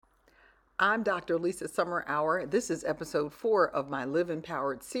I'm Dr. Lisa Summerour. This is episode 4 of my Live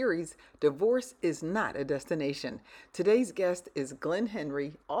Empowered series, Divorce is Not a Destination. Today's guest is Glen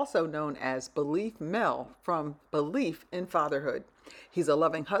Henry, also known as Beleafmel from Beleaf in Fatherhood. He's a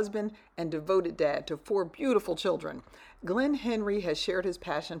loving husband and devoted dad to 4 beautiful children. Glen Henry has shared his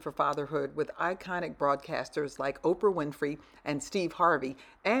passion for fatherhood with iconic broadcasters like Oprah Winfrey and Steve Harvey,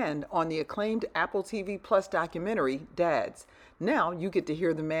 and on the acclaimed Apple TV Plus documentary, Dads. Now you get to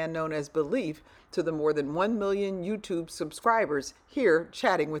hear the man known as Beleaf to the more than 1 million YouTube subscribers here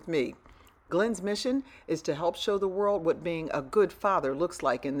chatting with me. Glen's mission is to help show the world what being a good father looks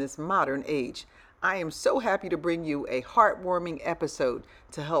like in this modern age. I am so happy to bring you a heartwarming episode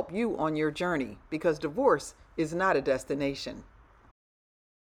to help you on your journey, because divorce is not a destination.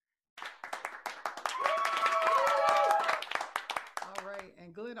 All right,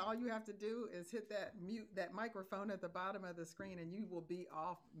 and Glenn, all you have to do is hit that microphone at the bottom of the screen, and you will be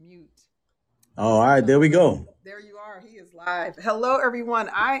off mute. Oh, all right, there we go. There you are. He is live. Hello, everyone.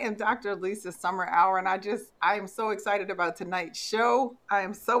 I am Dr. Lisa Summerour, and I am so excited about tonight's show. I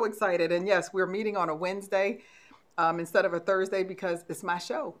am so excited. And yes, we're meeting on a Wednesday instead of a Thursday because it's my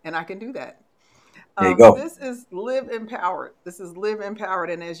show, and I can do that. There you go. This is Live Empowered.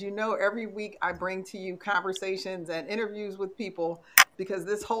 And as you know, every week I bring to you conversations and interviews with people, because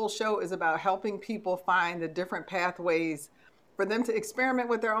this whole show is about helping people find the different pathways for them to experiment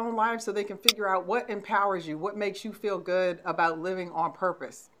with their own lives so they can figure out what empowers you, what makes you feel good about living on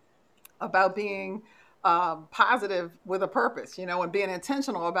purpose, about being positive with a purpose, and being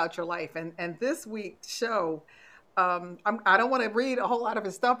intentional about your life. And this week's show, I don't want to read a whole lot of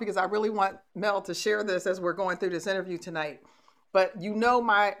his stuff because I really want Mel to share this as we're going through this interview tonight. But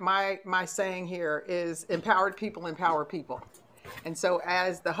my saying here is empowered people empower people. And so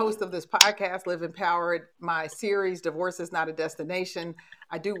as the host of this podcast, Live Empowered, my series, Divorce is Not a Destination,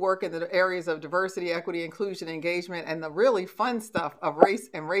 I do work in the areas of diversity, equity, inclusion, engagement, and the really fun stuff of race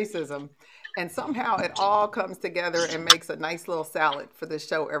and racism. And somehow it all comes together and makes a nice little salad for this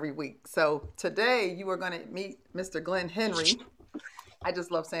show every week. So today you are going to meet Mr. Glen Henry. I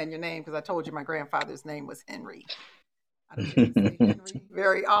just love saying your name because I told you my grandfather's name was Henry. I don't get to say Henry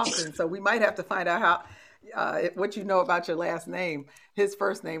very often, so we might have to find out how what you know about your last name. His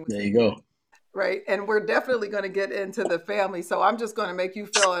first name was There you go. Right. And we're definitely going to get into the family. So I'm just going to make you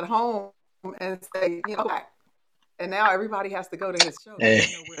feel at home and say, and now everybody has to go to his show to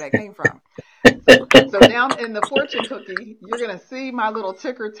know where that came from. So down in the fortune cookie, you're going to see my little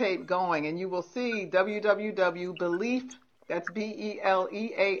ticker tape going, and you will see www.beleaf, that's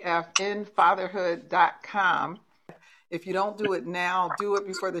BELEAF, in fatherhood.com. If you don't do it now, do it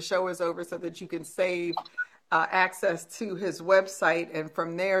before the show is over so that you can save access to his website. And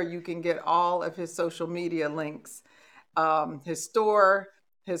from there, you can get all of his social media links, his store,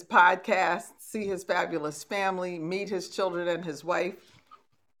 his podcast, see his fabulous family, meet his children and his wife.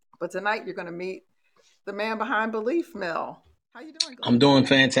 But tonight, you're going to meet the man behind Beleafmel. How you doing, Glenn? I'm doing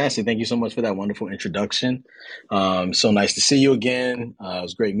fantastic. Thank you so much for that wonderful introduction. So nice to see you again. It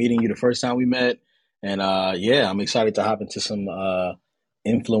was great meeting you the first time we met. And I'm excited to hop into some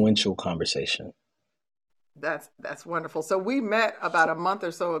influential conversation. That's wonderful. So we met about a month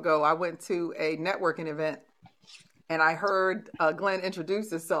or so ago. I went to a networking event and I heard Glenn introduce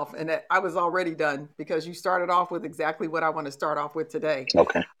himself, and I was already done because you started off with exactly what I want to start off with today.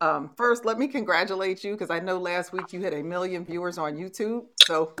 Okay. First, let me congratulate you because I know last week you hit 1 million viewers on YouTube.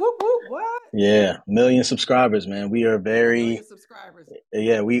 So whoop, whoop, what? Yeah, 1 million subscribers, man. We are very 1 million subscribers.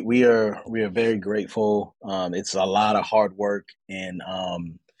 Yeah, we are very grateful. It's a lot of hard work, and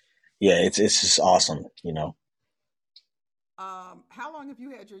it's just awesome, How long have you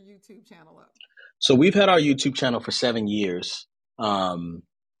had your YouTube channel up? So we've had our YouTube channel for 7 years.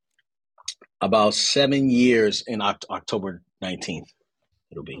 About 7 years in October 19th,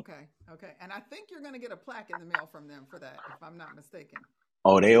 it'll be. Okay. And I think you're going to get a plaque in the mail from them for that, if I'm not mistaken.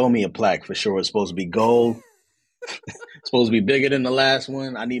 Oh, they owe me a plaque for sure. It's supposed to be gold. It's supposed to be bigger than the last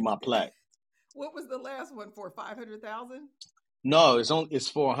one. I need my plaque. What was the last one for? 500,000? No, it's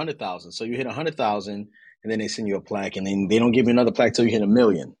for 100,000. So you hit 100,000, and then they send you a plaque, and then they don't give you another plaque till you hit 1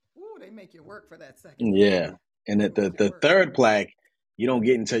 million. Ooh, they make you work for that second. Yeah, and the third plaque you don't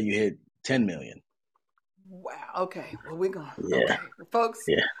get until you hit 10 million. Wow. Okay. Well, we're going. Yeah. Okay, folks.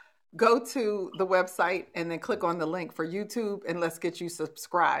 Yeah. Go to the website and then click on the link for YouTube, and let's get you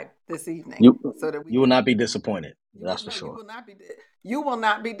subscribed this evening. You will not be disappointed. That's for sure. You will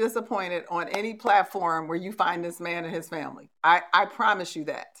not be disappointed on any platform where you find this man and his family. I promise you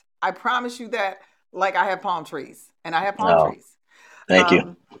that. I promise you that, like I have palm trees, and I have palm trees. Thank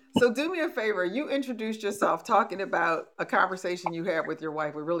you. So do me a favor. You introduced yourself talking about a conversation you had with your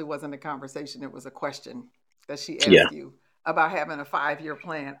wife. It really wasn't a conversation. It was a question that she Yeah. asked you about having a 5-year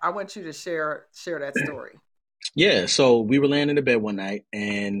plan. I want you to share that story. Yeah. So we were laying in the bed one night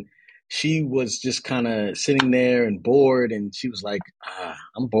and she was just kind of sitting there and bored. And she was like,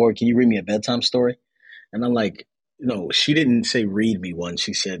 I'm bored. Can you read me a bedtime story? And I'm like, no, she didn't say read me one.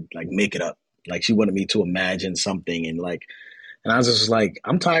 She said, like, make it up. Like, she wanted me to imagine something. And I was just like,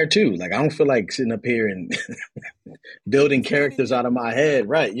 I'm tired too. Like, I don't feel like sitting up here and building Entertaining characters you. out of my head.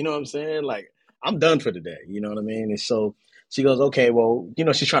 Right. You know what I'm saying? Like, I'm done for the day. You know what I mean? And so she goes, okay, well,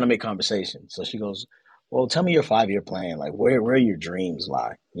 she's trying to make conversation. So she goes, well, tell me your 5-year plan. Like, where your dreams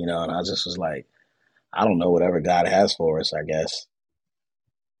lie? And I just was like, I don't know, whatever God has for us, I guess.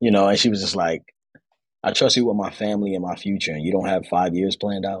 And she was just like, I trust you with my family and my future, and you don't have 5 years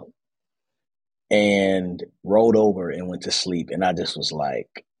planned out. And rolled over and went to sleep. And I just was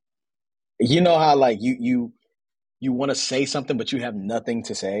like, how like you want to say something, but you have nothing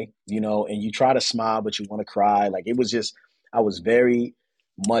to say, and you try to smile, but you want to cry. Like it was just, I was very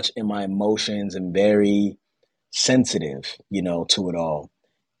much in my emotions and very sensitive, to it all.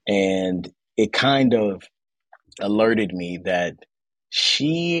 And it kind of alerted me that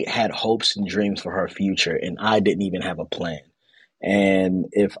she had hopes and dreams for her future, and I didn't even have a plan. And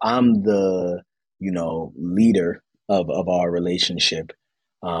if I'm the, leader of our relationship,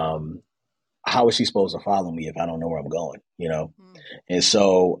 um, how is she supposed to follow me if I don't know where I'm going? Mm. And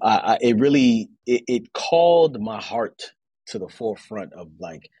so it really it called my heart to the forefront of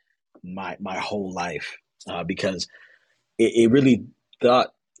like my whole life, because it really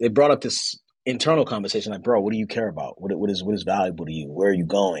thought it brought up this internal conversation like, bro, what do you care about? What is valuable to you? Where are you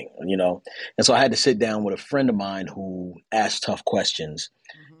going? And so I had to sit down with a friend of mine who asked tough questions,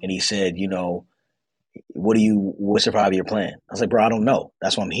 Hmm. and he said, what's your 5-year plan? I was like, bro, I don't know.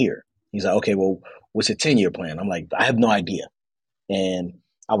 That's why I'm here. He's like, okay, well, what's your 10-year plan? I'm like, I have no idea. And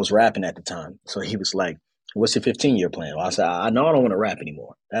I was rapping at the time. So he was like, what's your 15-year plan? Well, I said, I know I don't want to rap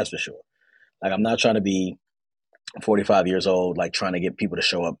anymore. That's for sure. Like, I'm not trying to be 45 years old, like trying to get people to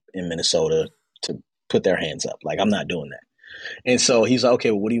show up in Minnesota to put their hands up. Like, I'm not doing that. And so he's like,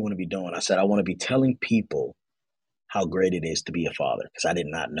 okay, well, what do you want to be doing? I said, I want to be telling people how great it is to be a father, because I did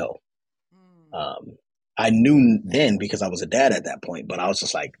not know. Mm. Um, I knew then because I was a dad at that point, but I was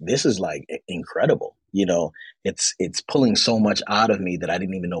just like, this is like incredible. It's pulling so much out of me that I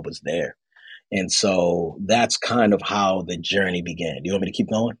didn't even know was there. And so that's kind of how the journey began. Do you want me to keep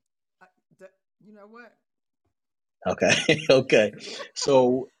going? I, you know what? Okay. Okay.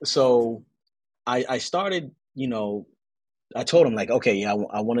 So I started, I told him like, okay, yeah,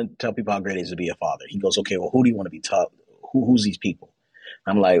 I want to tell people how great it is to be a father. He goes, okay, well, who do you want to be taught? Who's these people?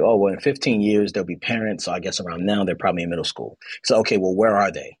 I'm like, oh, well, in 15 years, they'll be parents. So I guess around now, they're probably in middle school. So, okay, well, where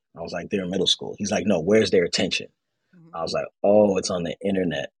are they? I was like, they're in middle school. He's like, no, where's their attention? Hmm. I was like, oh, it's on the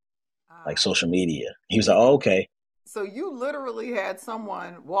internet, like Uh, social media. He was like, oh, okay. so you literally had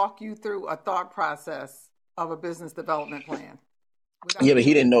someone walk you through a thought process of a business development plan Yeah, without but he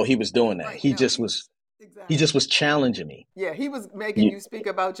you. didn't know he was doing that. Right. He No, just was, he exactly. just was challenging me. Yeah, he was making You, you speak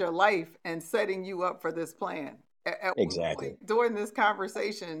about your life and setting you up for this plan. At what exactly. point during this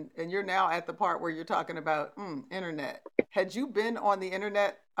conversation, and you're now at the part where you're talking about internet, had you been on the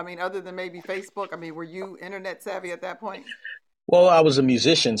internet? I mean, other than maybe Facebook, I mean, were you internet savvy at that point? Well, I was a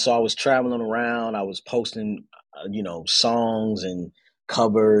musician, so I was traveling around. I was posting, songs and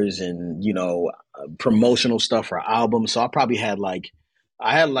covers and promotional stuff for albums. So I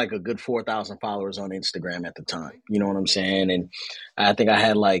had like a good 4,000 followers on Instagram at the time. Okay. You know what I'm saying? And I think I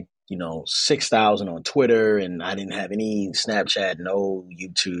had like 6,000 on Twitter, and I didn't have any Snapchat, no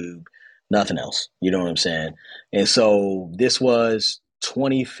YouTube, nothing else. You know what I'm saying? And so this was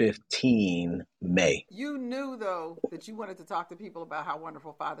 2015 May. You knew though that you wanted to talk to people about how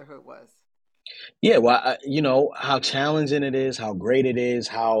wonderful fatherhood was. Yeah, well, how challenging it is, how great it is,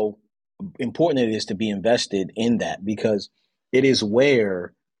 how important it is to be invested in that, because it is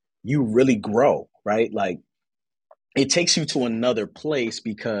where you really grow, right? Like it takes you to another place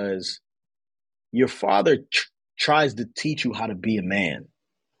because your father tries to teach you how to be a man,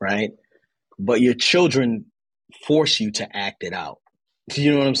 right? But your children force you to act it out.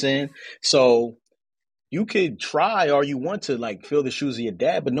 You know what I'm saying? So you could try all you want to like fill the shoes of your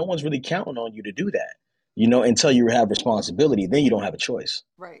dad, but no one's really counting on you to do that, until you have responsibility. Then you don't have a choice.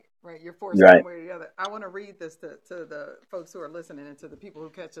 Right, right. You're forced one Right. way or the other. I want to read this to the folks who are listening and to the people who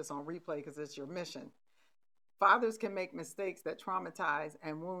catch this on replay because it's your mission. Fathers can make mistakes that traumatize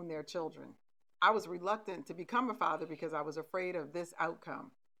and wound their children. I was reluctant to become a father because I was afraid of this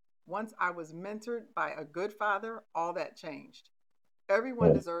outcome. Once I was mentored by a good father, all that changed.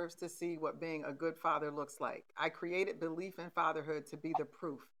 Everyone deserves to see what being a good father looks like. I created Beleaf in Fatherhood to be the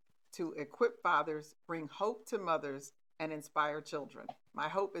proof, to equip fathers, bring hope to mothers, and inspire children. My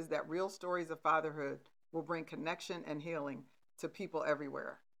hope is that real stories of fatherhood will bring connection and healing to people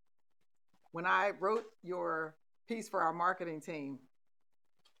everywhere. When I wrote your piece for our marketing team,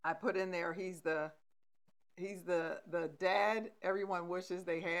 I put in there he's the dad everyone wishes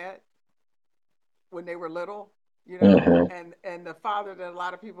they had when they were little, Mm-hmm. and the father that a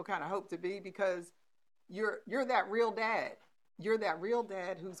lot of people kind of hope to be, because you're that real dad. You're that real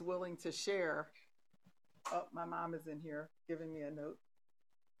dad who's willing to share. Oh, my mom is in here giving me a note.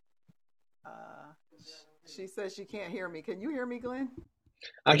 Uh, she says she can't hear me. Can you hear me, Glenn?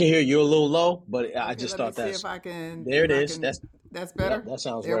 I can hear you a little low, but I Okay, just let me thought see that's if there. It I is. can. That's Yep. better. That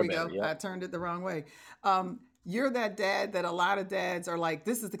sounds There way we better. go. Yep. I turned it the wrong way. You're that dad that a lot of dads are like,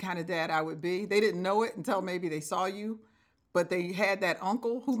 this is the kind of dad I would be. They didn't know it until maybe they saw you, but they had that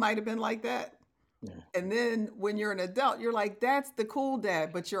uncle who might have been like that. And then when you're an adult, you're like, that's the cool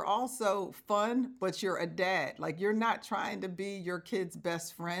dad, but you're also fun, but you're a dad. Like, you're not trying to be your kid's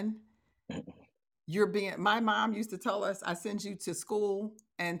best friend. You're being, my mom used to tell us, I send you to school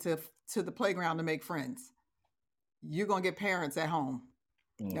and to the playground to make friends. You're going to get parents at home.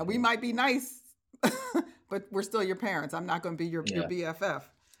 Now, we Mm-hmm. might be nice, but we're still your parents. I'm not going to be your Yeah. BFF.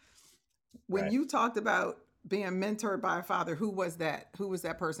 When Right. you talked about being mentored by a father, who was that? Who was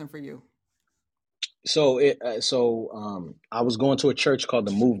that person for you? I was going to a church called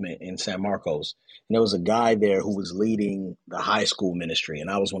the Movement in San Marcos, and there was a guy there who was leading the high school ministry, and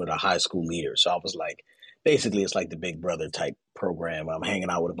I was one of the high school leaders. So I was like, basically, it's like the Big Brother type program. I'm hanging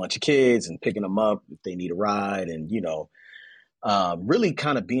out with a bunch of kids and picking them up if they need a ride, and really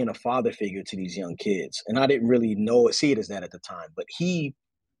kind of being a father figure to these young kids. And I didn't really see it as that at the time, but he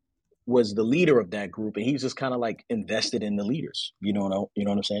was the leader of that group, and he was just kind of like invested in the leaders. You know what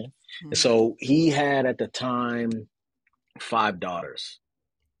I'm saying? And Hmm. so he had at the time five daughters.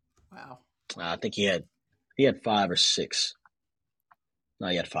 Wow. I think he had five or six. No,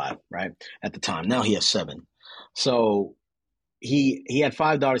 he had five, right? At the time. Now he has seven. So he had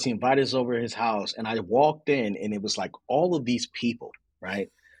five daughters. He invited us over to his house, and I walked in, and it was like all of these people, right?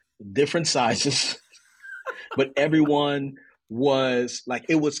 Different sizes, but everyone was like,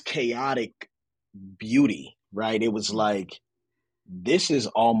 it was chaotic beauty, right? It was like, this is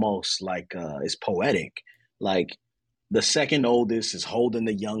almost like it's poetic. Like, the second oldest is holding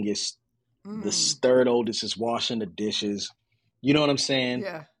the youngest. The Mm. third oldest is washing the dishes. You know what I'm saying?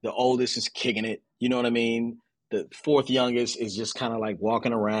 Yeah. The oldest is kicking it. You know what I mean? The fourth youngest is just kind of like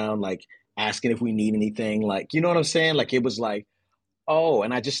walking around, like asking if we need anything. Like, you know what I'm saying? Like, it was like, oh,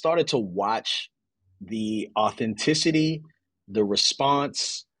 and I just started to watch the authenticity, the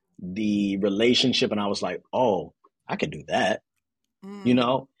response, the relationship, and I was like, oh, I could do that, you Mm.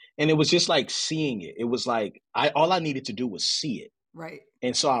 know? And it was just like seeing it. It was like I all I needed to do was see it. Right.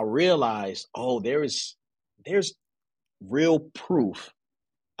 And so I realized, oh, there's real proof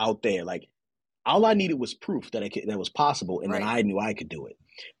out there. Like, all I needed was proof that was possible, and then Right. I knew I could do it.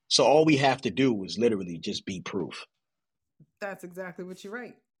 So all we have to do is literally just be proof. That's exactly what you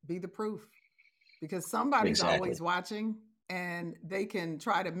write. Be the proof. Because somebody's Exactly. always watching, and they can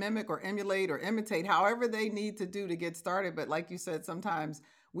try to mimic or emulate or imitate however they need to do to get started. But like you said, sometimes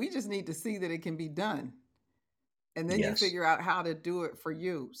we just need to see that it can be done. And then you Yes. figure out how to do it for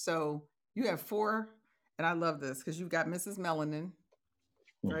you. So you have four, and I love this because you've got Mrs. Melanin,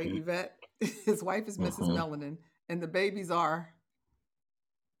 right? Hmm. Yvette, his wife is Mrs. Hmm. Melanin, and the babies are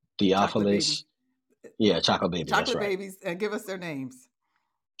chocolate Theophilus. babies. Yeah, chocolate babies. That's Chocolate right. babies, give us their names.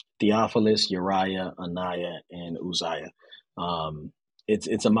 Theophilus, Uriah, Ananiah, and Uzziah.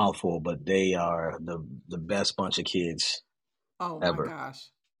 It's a mouthful, but they are the best bunch of kids Oh my ever. gosh.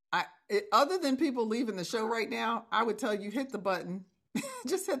 Other than people leaving the show right now, I would tell you hit the button,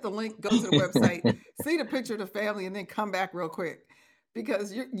 just hit the link, go to the website, see the picture of the family, and then come back real quick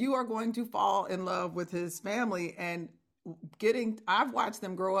because you are going to fall in love with his family and getting. I've watched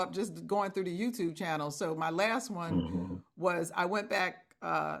them grow up just going through the YouTube channel. So my last one Hmm. was I went back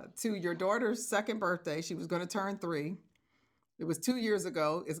to your daughter's second birthday. She was going to turn 3. It was 2 years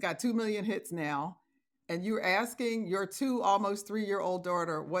ago. It's got 2 million hits now. And you're asking your almost 3-year old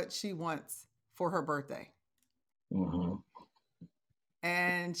daughter what she wants for her birthday. Hmm.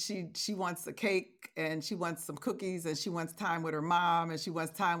 And she wants a cake, and she wants some cookies, and she wants time with her mom, and she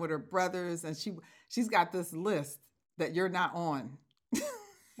wants time with her brothers, and she's got this list that you're not on.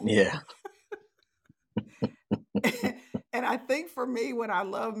 Yeah. And I think for me, what I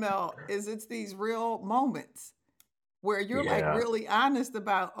love, Mel, is it's these real moments. where you're like Yeah. really honest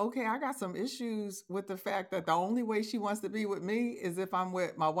about, okay, I got some issues with the fact that the only way she wants to be with me is if I'm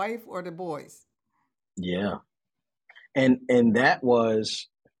with my wife or the boys. Yeah. And that was,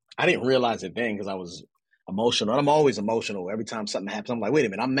 I didn't realize it then because I was emotional. I'm always emotional. Every time something happens, I'm like, wait a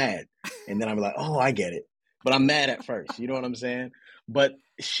minute, I'm mad. And then I'm like, oh, I get it. But I'm mad at first. You know what I'm saying? But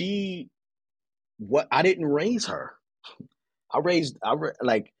I didn't raise her.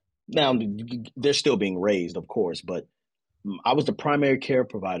 Like, now they're still being raised, of course, but I was the primary care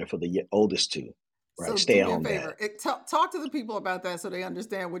provider for the oldest two, right? So Stay do at me a home dad. favor. Talk to the people about that so they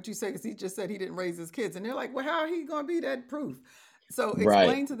understand what you say, because he just said he didn't raise his kids. And they're like, well, how are he going to be that proof? So Right.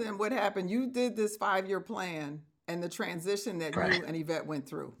 explain to them what happened. You did this 5-year plan and the transition that Right. you and Yvette went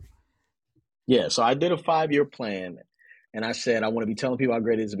through. Yeah. So I did a 5-year plan and I said, I want to be telling people how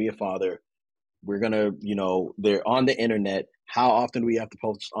great it is to be a father. We're going to, they're on the internet. How often do we have to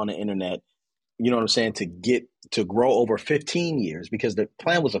post on the internet? You know what I'm saying? To grow over 15 years, because the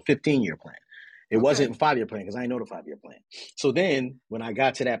plan was a 15-year plan. It Okay. wasn't a 5-year plan because I know the 5-year plan. So then when I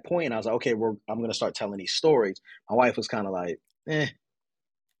got to that point, I was like, okay, I'm going to start telling these stories. My wife was kind of like,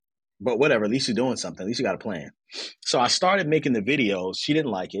 but whatever, at least you're doing something. At least you got a plan. So I started making the videos. She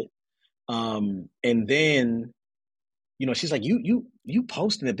didn't like it. And then, she's like, you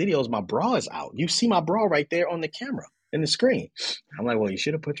posting the videos, my bra is out. You see my bra right there on the camera in the screen. I'm like, well, you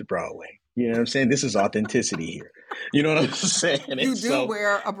should have put your bra away. You know what I'm saying? This is authenticity here. You know what I'm saying? You And do so,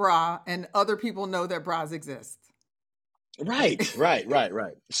 wear a bra, and other people know that bras exist. right.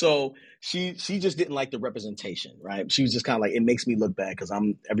 So she just didn't like the representation, right? She was just kind of like, it makes me look bad because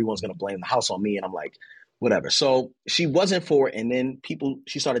everyone's gonna blame the house on me, and I'm like, whatever. So she wasn't for it, and then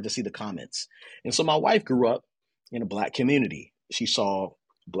she started to see the comments, and so my wife grew up in a Black community. She saw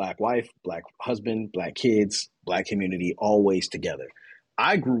Black wife, Black husband, Black kids, Black community always together.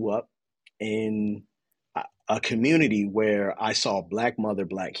 I grew up in a community where I saw Black mother,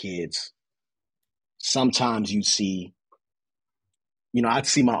 Black kids. Sometimes you see, I'd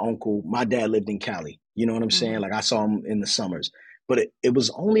see my uncle. My dad lived in Cali. You know what I'm saying? Mm-hmm. Like, I saw him in the summers, but it was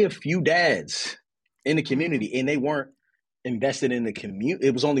only a few dads in the Mm-hmm. community, and they weren't invested in the community.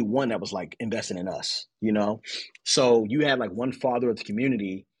 It was only one that was like invested in us. So you had like one father of the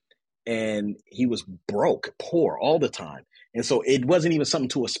community, and he was broke, poor all the time, and so it wasn't even something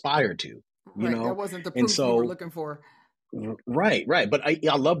to aspire to, you Right. That know. wasn't the And proof you were so, looking for. right. But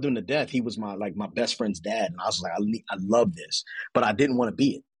I loved him to death. He was my best friend's dad, and I was like, I love this, but I didn't want to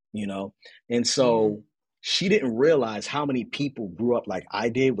be it. And Mm-hmm. so she didn't realize how many people grew up like I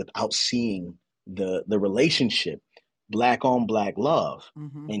did without seeing the relationship, Black on Black love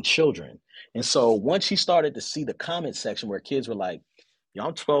Mm-hmm. in children. And so once she started to see the comment section where kids were like, "Yo,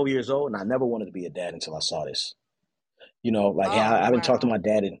 I'm 12 years old, and I never wanted to be a dad until I saw this." Like, hey, Oh, I haven't talked to wow. my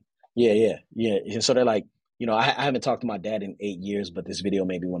dad in, yeah. And so they're like, I haven't talked to my dad in 8 years, but this video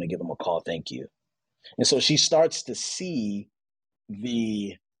made me want to give him a call. Thank you. And so she starts to see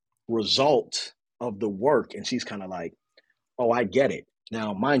the result of the work, and she's kind of like, oh, I get it.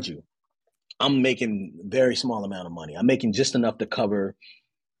 Now, mind you, I'm making very small amount of money. I'm making just enough to cover,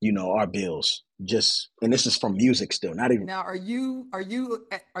 our bills. And this is from music still, not even, Now, are you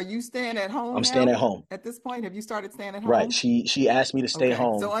staying at home I'm staying at now? home. At this point, have you started staying at Right. home? She asked me to stay Okay.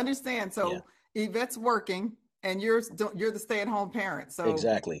 So home. understand. Yeah, So Yvette's working, and you're the stay-at-home parent. So,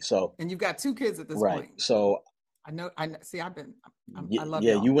 exactly. So, and you've got 2 kids at this right. point. So I know. I know, see. I love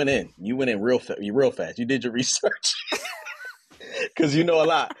yeah, y'all. you went in real fast. You did your research because you know a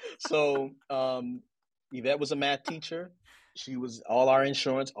lot. So Yvette was a math teacher. She was all our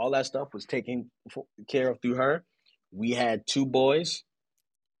insurance, all that stuff was taken care of through her. We had 2 boys.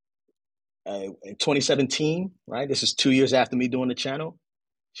 In 2017, right? This is 2 years after me doing the channel.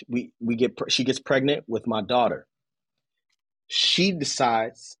 She gets pregnant with my daughter. She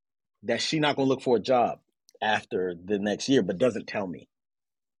decides that she's not going to look for a job after the next year, but doesn't tell me.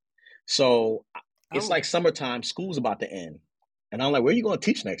 So it's Oh, like summertime, school's about to end. And I'm like, where are you going to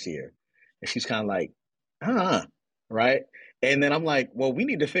teach next year? And she's kind of like, right? And then I'm like, well, we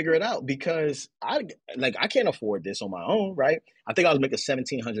need to figure it out because I can't afford this on my own, right? I think I was making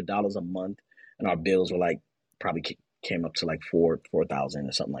 $1,700 a month, and our bills were like probably came up to like 4,000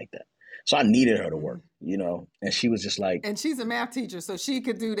 or something like that. So I needed her to hmm. work. And she was just like, And she's a math teacher, so she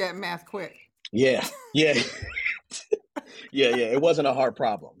could do that math quick. yeah, yeah. It wasn't a hard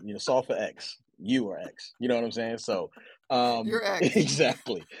problem. Solve for X, U or X. You know what I'm saying? So, Your ex.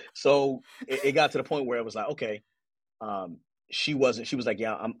 exactly. So it got to the point where it was like, okay, um, she wasn't. She was like,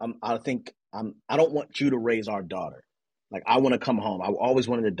 yeah, I think I don't want you to raise our daughter. Like, I want to come home. I always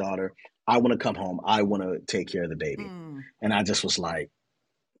wanted a daughter. I want to come home. I want to take care of the baby. Mm. And I just was like,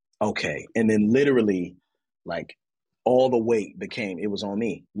 okay. And then literally, like all the weight it was on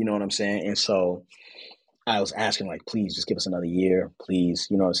me. You know what I'm saying? And so I was asking, like, please just give us another year, please.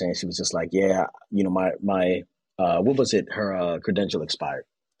 You know what I'm saying? She was just like, yeah, my what was it? Her credential expired.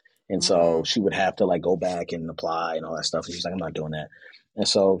 And so Mm-hmm. she would have to like go back and apply and all that stuff. And she's like, I'm not doing that. And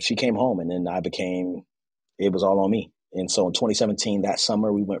so she came home, and then it was all on me. And so in 2017, that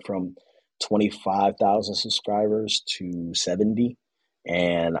summer, we went from 25,000 subscribers to 70.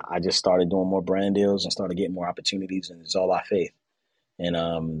 And I just started doing more brand deals and started getting more opportunities. And it's all by faith.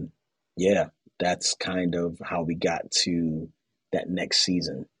 And yeah, that's kind of how we got to that next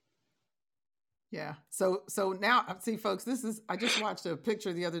season. Yeah. So now, see, folks, I just watched a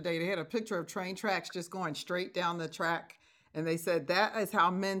picture the other day. They had a picture of train tracks just going straight down the track. And they said that is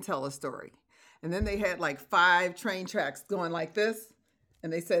how men tell a story. And then they had like 5 train tracks going like this.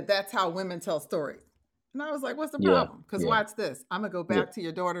 And they said that's how women tell stories. And I was like, what's the Yeah, problem? Because yeah, watch this. I'm going to go yeah, back to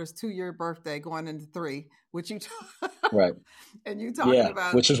your daughter's 2-year birthday going into 3, which you, right. and you talking Yeah,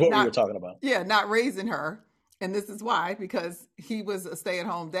 about which is what we were not, talking about. yeah, not raising her. And this is why, because he was a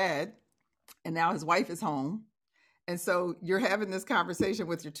stay-at-home dad. And now his wife is home. And so you're having this conversation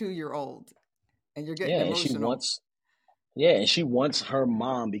with your 2-year-old and you're getting Yeah, emotional. and she wants her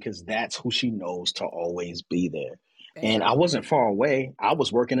mom because that's who she knows to always be there. And I Bam. wasn't far away. I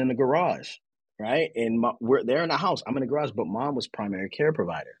was working in the garage, right? And we're there in the house. I'm in the garage, but mom was primary care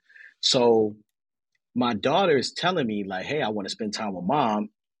provider. So my daughter is telling me like, "Hey, I want to spend time with mom,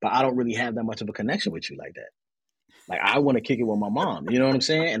 but I don't really have that much of a connection with you like that. Like, I want to kick it with my mom." You know what I'm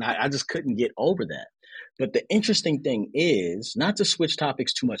saying? And I just couldn't get over that. But the interesting thing is, not to switch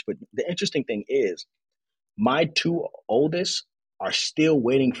topics too much, but the interesting thing is, my 2 oldest are still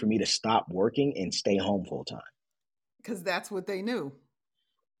waiting for me to stop working and stay home full time. Because that's what they knew.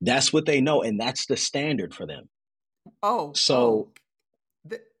 That's what they know, and that's the standard for them. Oh. So,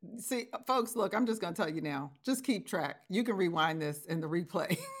 See, folks, look, I'm just going to tell you now. Just keep track. You can rewind this in the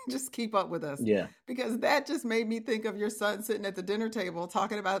replay. Just keep up with us. yeah, Because that just made me think of your son sitting at the dinner table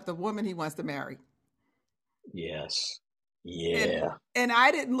talking about the woman he wants to marry. yes, and yeah, and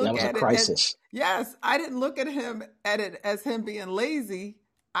I didn't that look was a at it as, crisis. yes, I didn't look at it as him being lazy.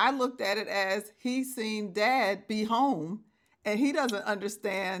 I looked at it as he's seen dad be home and he doesn't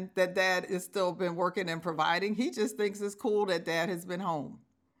understand that dad is still been working and providing. He just thinks it's cool that dad has been home.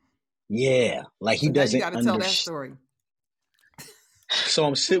 Yeah, like he So now you doesn't got to tell that understand. story.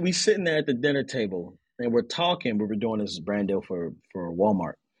 So we sitting there at the dinner table and we're talking. We were doing this brand deal for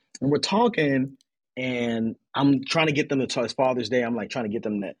Walmart, and we're talking, and I'm trying to get them to talk. It's Father's Day. I'm like trying to get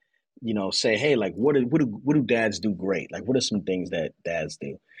them to, say, hey, like what do dads do great? Like, what are some things that dads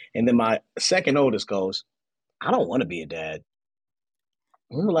do? And then my second oldest goes, I don't want to be a dad.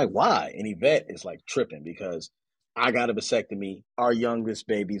 And we were like, why? And Yvette is like tripping because I got a vasectomy. Our youngest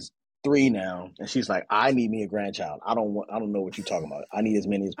baby's 3 now, and she's like, I need me a grandchild. I don't know what you're talking about. I need as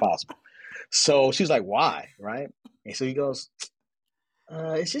many as possible. So she's like, why? Right? And so he goes,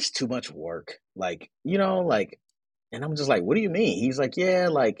 it's just too much work. Like, and I'm just like, what do you mean? He's like, yeah,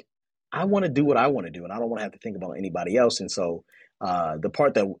 like I want to do what I want to do, and I don't want to have to think about anybody else. And so the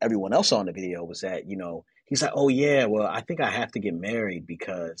part that everyone else saw in the video was that, he's like, oh yeah, well, I think I have to get married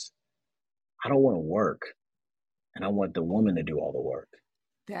because I don't want to work, and I want the woman to do all the work.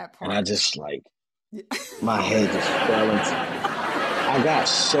 That And I part. just like Yeah. my head just fell into. I got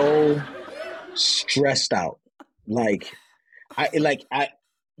so stressed out, like I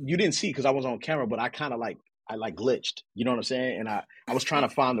you didn't see because I was on camera, but I kind of like I like glitched. You know what I'm saying? And I was trying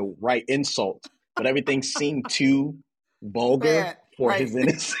to find the right insult, but everything seemed too vulgar Bad. for Right. his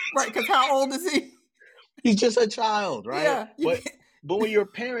innocence. Right. Because how old is he? He's just a child, right? Yeah. You But can't. but when you're a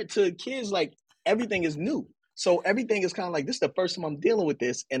parent to kids, like everything is new. So everything is kind of like this is the first time I'm dealing with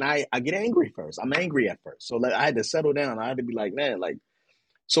this, and I get angry first. I'm angry at first, so like I had to settle down. I had to be like, man, like,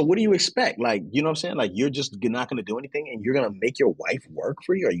 so what do you expect? Like, you know what I'm saying? Like, you're not going to do anything, and you're going to make your wife work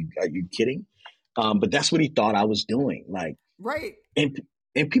for you? Are you kidding? But that's what he thought I was doing. Like, Right. and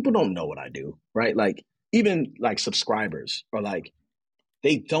people don't know what I do, right? Like, even like subscribers or like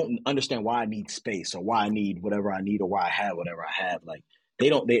they don't understand why I need space or why I need whatever I need or why I have whatever I have. Like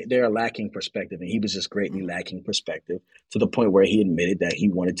they're lacking perspective, and he was just greatly lacking perspective to the point where he admitted that he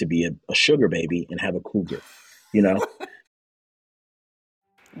wanted to be a sugar baby and have a cougar, you know?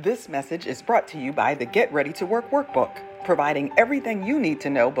 This message is brought to you by the Get Ready to Work Workbook, providing everything you need to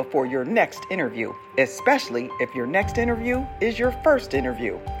know before your next interview, especially if your next interview is your first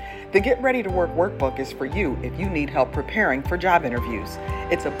interview. The Get Ready to Work Workbook is for you if you need help preparing for job interviews.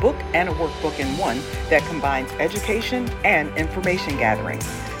 It's a book and a workbook in one that combines education and information gathering.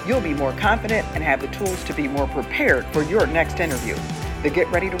 You'll be more confident and have the tools to be more prepared for your next interview. The Get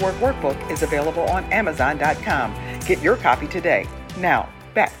Ready to Work workbook is available on Amazon.com. Get your copy today. Now,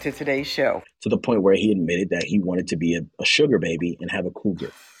 back to today's show. To the point where he admitted that he wanted to be a sugar baby and have a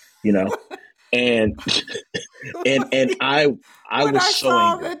cougar, you know? And I When was I so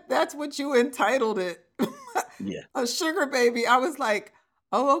saw angry. that's what you entitled it, Yeah. a sugar baby, I was like,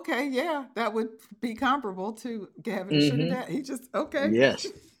 oh, okay, yeah, that would be comparable to having a sugar dad. He just, okay. Yes.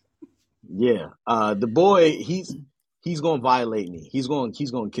 Yeah. The boy, he's going to violate me. He's going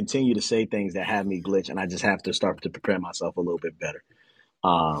to continue to say things that have me glitch, and I just have to start to prepare myself a little bit better.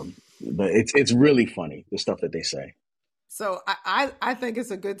 But it's really funny, the stuff that they say. So I think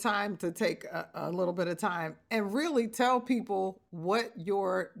it's a good time to take a little bit of time and really tell people what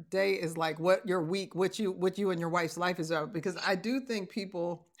your day is like, what your week, what you and your wife's life is about. Because I do think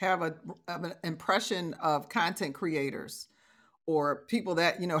people have an impression of content creators or people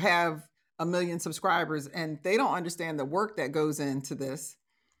that, have a million subscribers, and they don't understand the work that goes into this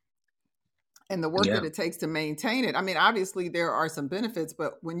and the work Yeah. that it takes to maintain it. I mean, obviously there are some benefits,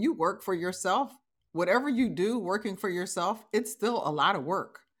 but when you work for yourself, whatever you do working for yourself, it's still a lot of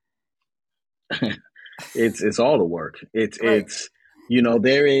work. It's all the work. Right.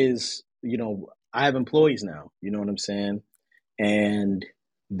 There is, I have employees now, you know what I'm saying? And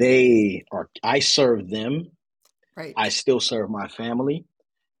I serve them. Right. I still serve my family,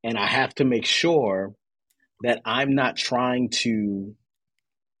 and I have to make sure that I'm not trying to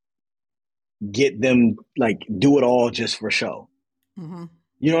get them like do it all just for show. Mm-hmm.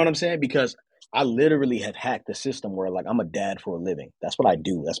 You know what I'm saying? Because I literally have hacked the system where like I'm a dad for a living. That's what I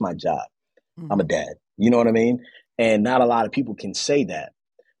do. That's my job. I'm Mm-hmm. a dad. You know what I mean? And not a lot of people can say that.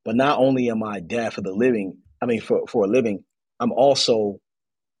 But not only am I a dad for the living, I mean for a living, I'm also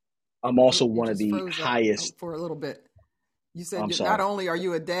Oh, you one of just the froze up highest. for a little bit. You said I'm not sorry. only are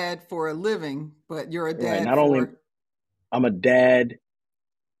you a dad for a living, but you're a Right. dad Not only for I'm a dad,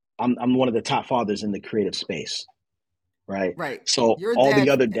 I'm one of the top fathers in the creative space. Right. right. So You're a all the dad.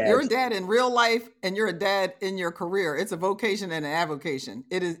 other You're a dads, dad in real life, and you're a dad in your career. It's a vocation and an avocation.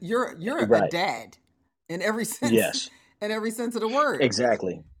 It is. You're a right. dad in every sense, Yes, in every sense of the word,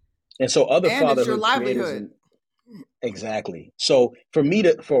 exactly. And so other and it's your fatherhood creators livelihood. and exactly. So for me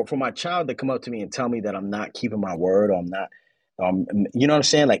for my child to come up to me and tell me that I'm not keeping my word or I'm not, you know what I'm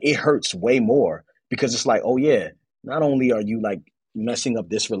saying? Like it hurts way more because it's like, oh yeah, not only are you like messing up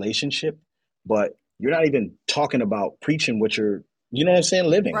this relationship, but you're not even talking about preaching what you're, you know what I'm saying,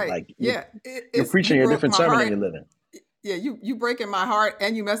 living. Right. Like Yeah. you're It's you preaching a broke different my sermon than heart. you're living. Yeah. You breaking my heart,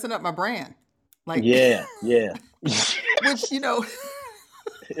 and you messing up my brand. Like, Yeah, yeah. which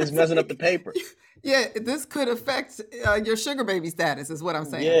It's messing up the paper. yeah, this could affect your sugar baby status, is what I'm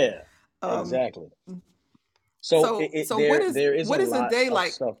saying. Yeah, Um, exactly. So so there is a what is a lot day of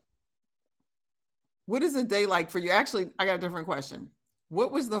like? stuff. What is a day like for you? Actually, I got a different question.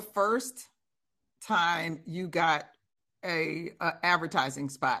 What was the first time you got a advertising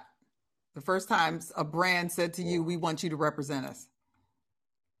spot? The first time a brand said to you, "We want you to represent us."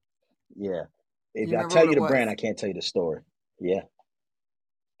 Yeah. If You I remember tell what you it the brand, was? I can't tell you the story. Yeah.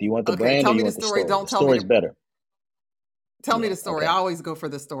 Do you want the Okay, brand or tell me you the want the story. story? Don't The tell me story's the better. tell me Yeah. the story. I Okay. always go for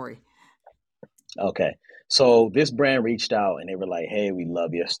the story. Okay. So this brand reached out and they were like, "Hey, we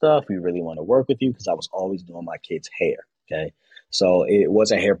love your stuff. We really want to work with you," because I was always doing my kids' hair. Okay. So it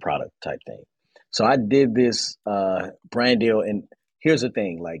was a hair product type thing. So I did this brand deal. And here's the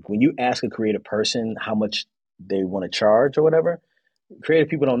thing, like when you ask a creative person how much they want to charge or whatever, creative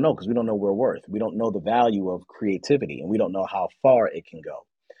people don't know because we don't know we're worth. We don't know the value of creativity and we don't know how far it can go.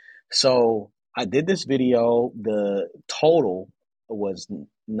 So I did this video. The total was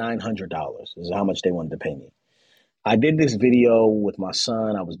 $900. Is how much they wanted to pay me. I did this video with my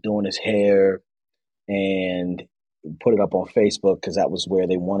son. I was doing his hair and put it up on Facebook because that was where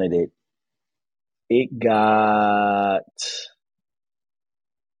they wanted it. It got,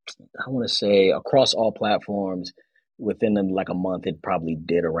 I want to say, across all platforms within like a month, it probably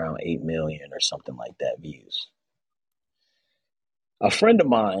did around 8 million or something like that views. A friend of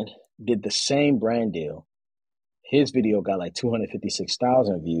mine did the same brand deal. His video got like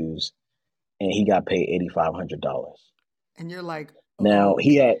 256,000 views and he got paid $8,500. And you're like, Now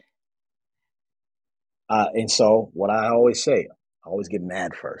he okay. had, and so what I always say, I always get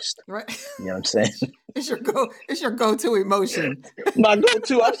mad first. Right. You know what I'm saying? It's your go-to emotion. My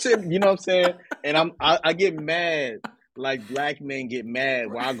go-to, I'm sitting, you know what I'm saying? And I get mad like black men get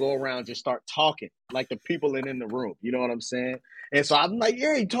mad where I go around just start talking like the people in the room. You know what I'm saying? And so I'm like,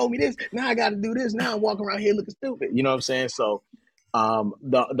 yeah, he told me this. Now I got to do this. Now I'm walking around here looking stupid. You know what I'm saying? So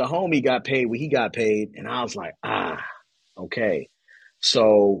the homie got paid what he got paid, and I was like, okay.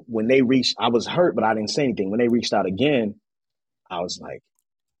 So when they reached, I was hurt, but I didn't say anything. When they reached out again, Right. I was like,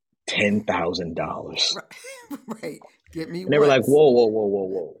 $10,000. Right. Right. Get me And they were like, once.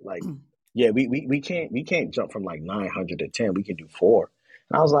 whoa. Like, yeah, we can't jump from like 900 to 10. We can do four.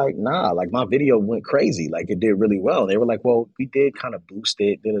 And I was like, nah, like my video went crazy. Like it did really well. They were like, well, we did kind of boost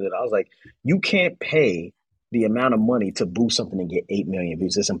it. Da, da, da. I was like, you can't pay the amount of money to boost something and get 8 million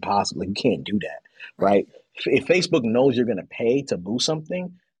views. It's impossible. Like, you can't do that. Right. Right. If Facebook knows you're going to pay to boost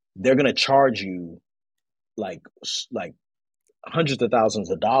something, they're going to charge you like, like hundreds of thousands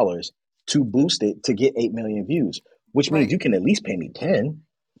of dollars to boost it to get 8 million views, which means Right. you can at least pay me 10,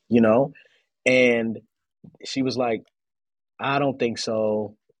 you know? And she was like, I don't think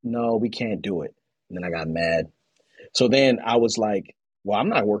so. No, we can't do it. And then I got mad. So then I was like, well, I'm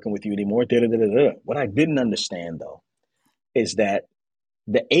not working with you anymore. Da, da, da, da, da. What I didn't understand though is that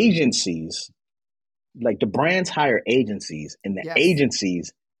the agencies, like the brands hire agencies and the Yes.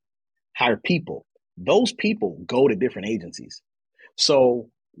 agencies hire people. Those people go to different agencies. So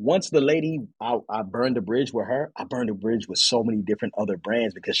once the lady, I burned the bridge with her. I burned the bridge with so many different other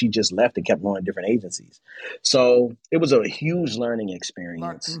brands because she just left and kept going to different agencies. So it was a huge learning Learn.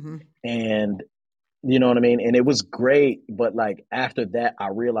 experience. Mm-hmm. And you know what I mean? And it was great. But like after that, I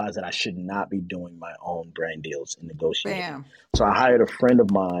realized that I should not be doing my own brand deals and negotiating. Bam. So I hired a friend of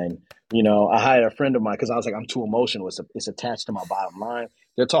mine. I hired a friend of mine because I was like, I'm too emotional. It's attached to my bottom line.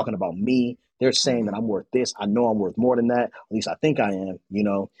 They're talking about me. They're saying Mm-hmm. that I'm worth this. I know I'm worth more than that. At least I think I am.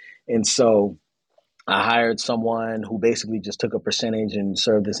 And so I hired someone who basically just took a percentage and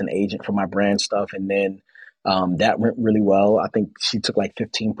served as an agent for my brand stuff. And then that went really well. I think she took like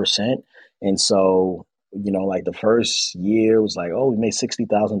 15%. And so, like the first year was like, oh, we made $60,000.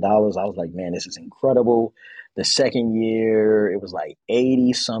 I was like, man, this is incredible. The second year, it was like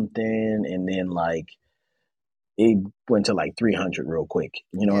 80 something. And then like it went to like 300 real quick.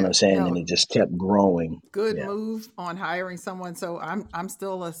 You know what Yeah. I'm saying? And it just kept growing. Good Yeah. move on hiring someone. So I'm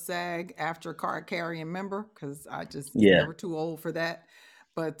still a SAG after card carrying member because I just Yeah. never too old for that.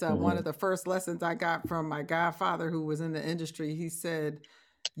 But one of Hmm. the first lessons I got from my godfather who was in the industry, he said,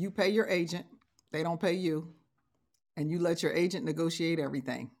 "You pay your agent; they don't pay you, and you let your agent negotiate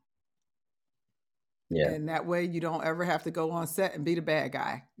everything." Yeah. And that way you don't ever have to go on set and be the bad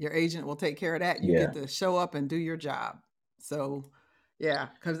guy. Your agent will take care of that. You Yeah. get to show up and do your job. So yeah,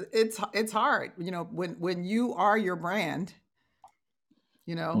 because it's hard. When you are your brand,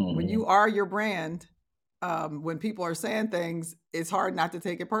 when Hmm. you are your brand, when people are saying things, it's hard not to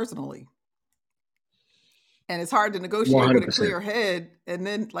take it personally. And it's hard to negotiate with a 100%. clear head. And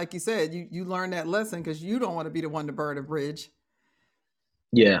then, like you said, you learn that lesson because you don't want to be the one to burn a bridge.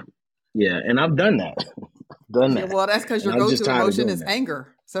 Yeah. Yeah. And I've done that. Done Yeah, that. well, that's because And your I'm just go-to tired of emotion doing is that.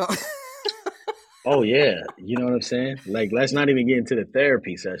 anger. So Oh yeah. You know what I'm saying? Like let's not even get into the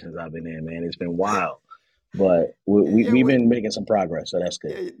therapy sessions I've been in, man. It's been wild. But yeah, we've been making some progress, so that's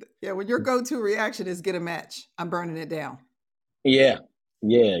good. yeah, yeah. When your go-to reaction is get a match, I'm burning it down. Yeah.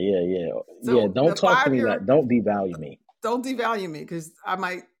 Yeah. Yeah. So Don't the talk to five me like year, don't devalue me. don't devalue me because I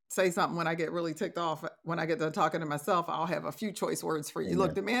might say something when I get really ticked off. When I get done talking to myself, I'll have a few choice words for you.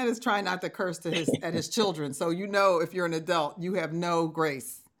 Look, Amen. the man is trying not to curse to his at his children, so if you're an adult, you have no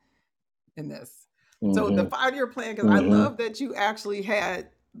grace in this. So the Mm-hmm. 5 year plan, because I Mm-hmm. love that you actually had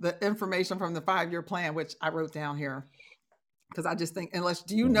the information from the 5 year plan, which I wrote down here. Because I just think, unless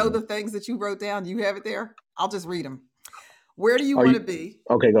do you know Mm-hmm. the things that you wrote down? Do you have it there? I'll just read them. Where do you Are want to you be?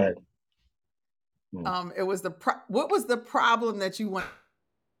 okay, go ahead. Mm. It was what was the problem that you want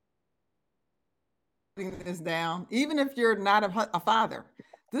this down? Even if you're not a father,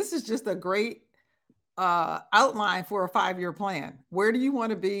 this is just a great outline for a 5 year plan. Where do you want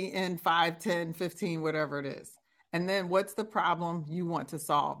to be in 5, 10, 15, whatever it is? And then what's the problem you want to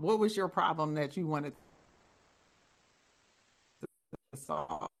solve? What was your problem that you wanted to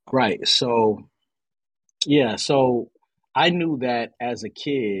solve? Right. So yeah, so I knew that as a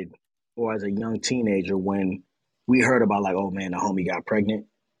kid or as a young teenager when we heard about like, oh man, the homie got pregnant,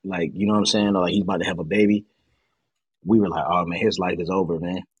 like you know what I'm saying, or like he's about to have a baby, we were like, oh man, his life is over,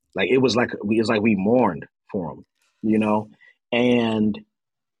 man. Like it was like we mourned for him, you know? And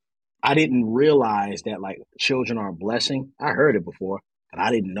I didn't realize that like children are a blessing. I heard it before, but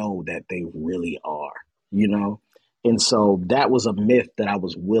I didn't know that they really are, you know? And so that was a myth that I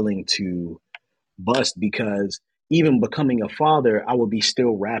was willing to bust because even becoming a father, I would be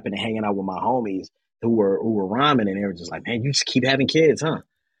still rapping and hanging out with my homies who were rhyming and they were just like, man, you just keep having kids, huh?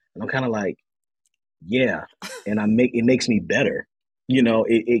 And I'm kind of like, yeah. And it makes me better.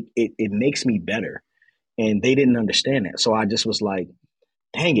 It makes me better. And they didn't understand that. So I just was like,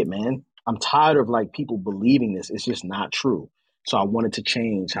 dang it, man. I'm tired of like people believing this. It's just not true. So I wanted to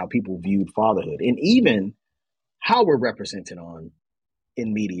change how people viewed fatherhood. And even how we're represented on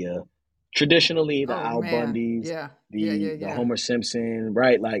in media. Traditionally, the Oh Al man. Bundys, Yeah. Yeah. Yeah. the Yeah. Homer Simpson,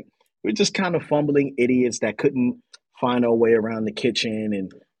 right? Like we're just kind of fumbling idiots that couldn't find our way around the kitchen,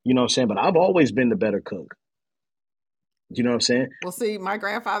 and you know what I'm saying. But I've always been the better cook. You know what I'm saying? Well, see, my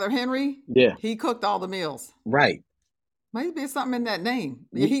grandfather Henry, Yeah, he cooked all the meals. right. Maybe it's something in that name.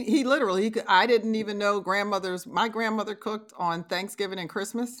 We, He literally he could, I didn't even know grandmother's. My grandmother cooked on Thanksgiving and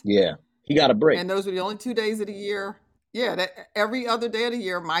Christmas, yeah, he got a break. and those were the only 2 days of the year. Yeah, that every other day of the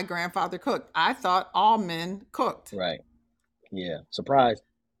year, my grandfather cooked. I thought all men cooked. Right. Yeah. Surprise.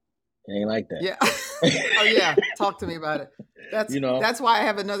 It ain't like Yeah. Oh that. yeah. Talk to me about it. That's You know. that's why I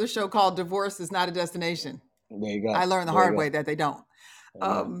have another show called "Divorce is Not a Destination." There you I go. learned the There you hard go. way that they don't. There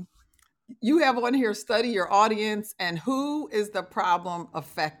you go. Um, you have on here study your audience and who is the problem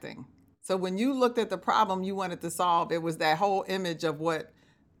affecting. So when you looked at the problem you wanted to solve, it was that whole image of what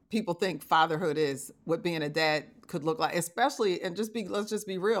people think fatherhood is, what being a dad could look like, especially and just be let's just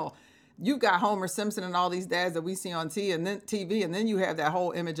be real. You've got Homer Simpson and all these dads that we see on TV, and then you have that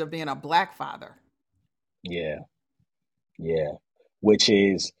whole image of being a black father. Yeah. Yeah. Which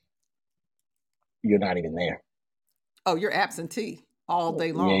is you're not even there. Oh, you're absentee all day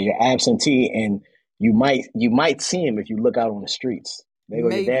Yeah, long. you're absentee, and you might see him if you look out on the streets. There go your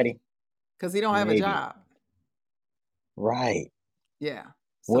Maybe daddy. because he don't have a Maybe. job. Right. Yeah.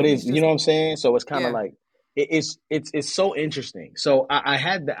 So What is he's you just know what I'm saying? So it's kind of yeah. like it's so interesting. So I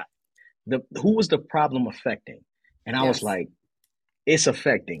had the who was the problem affecting, and I was Yes. like, it's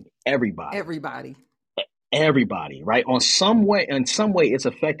affecting everybody. Everybody. Everybody, right? On some way, in some way, it's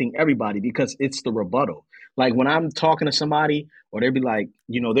affecting everybody because it's the rebuttal. Like when I'm talking to somebody, or they'll be like,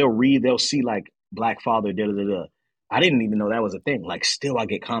 they'll see like Black Father, da da da da. I didn't even know that was a thing. Like, still, I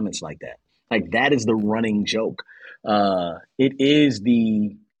get comments like that. Like that is the running joke. It is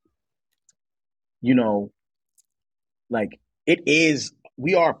you know, like it is.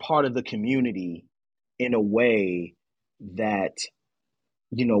 We are part of the community in a way that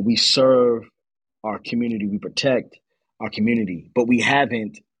we serve our community, we protect our community, but we've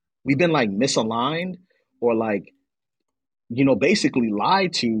been like misaligned or like, basically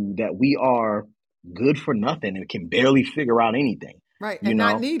lied to that we are good for nothing and can barely figure out anything, Right. you And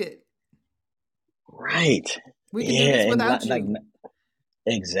not know? needed. Right. We can do Yeah. this And without like, you.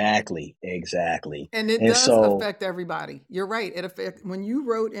 exactly, exactly. And it And does so, affect everybody. You're right. It affect when you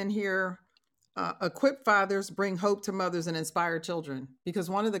wrote in here, equip fathers, bring hope to mothers, and inspire children. Because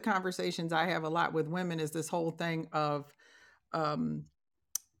one of the conversations I have a lot with women is this whole thing of, um,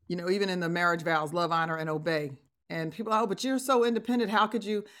 even in the marriage vows, love, honor, and obey. And people, oh, but you're so independent. How could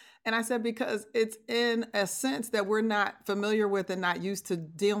you? And I said, because it's in a sense that we're not familiar with and not used to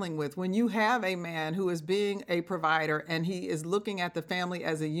dealing with. When you have a man who is being a provider and he is looking at the family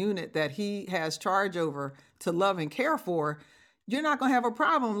as a unit that he has charge over to love and care for, you're not going to have a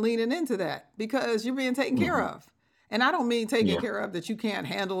problem leaning into that because you're being taken care mhm, of. And I don't mean taken yeah, care of that you can't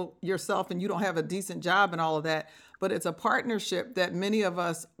handle yourself and you don't have a decent job and all of that, but it's a partnership that many of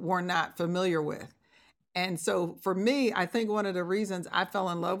us were not familiar with. And so for me, I think one of the reasons I fell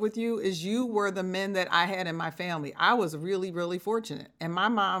in love with you is you were the men that I had in my family. I was really, really fortunate. And my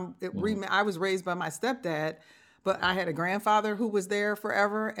mom, mhm, I was raised by my stepdad, but I had a grandfather who was there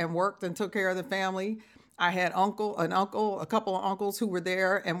forever and worked and took care of the family. I had a couple of uncles who were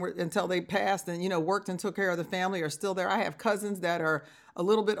there and were until they passed and worked and took care of the family are still there. I have cousins that are a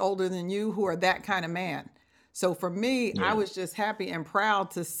little bit older than you who are that kind of man. So for me, I yeah, was just happy and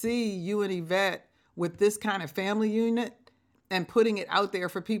proud to see you and Yvette with this kind of family unit and putting it out there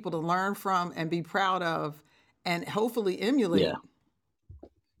for people to learn from and be proud of and hopefully yeah. emulate.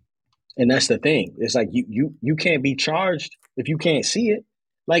 And that's the thing. It's like you can't be charged if you can't see it.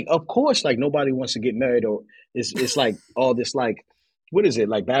 Like, of course, like nobody wants to get married, or it's like all this like, what is it,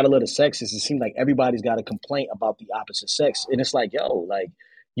 like battle of the sexes? It seems like everybody's got a complaint about the opposite sex, and it's like, yo, like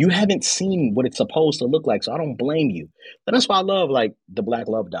you haven't seen what it's supposed to look like, so I don't blame you. But that's why I love like the Black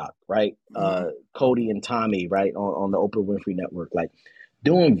Love doc, right? Mm-hmm. Cody and Tommy, right, on the Oprah Winfrey Network, like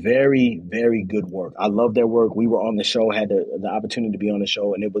doing very, very good work. I love their work. We were on the show, had the opportunity to be on the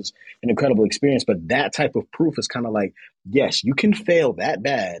show, and it was an incredible experience. But that type of proof is kind of like, yes, you can fail that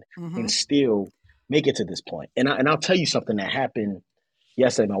bad and Mm-hmm. still make it to this point. And I'll tell you something that happened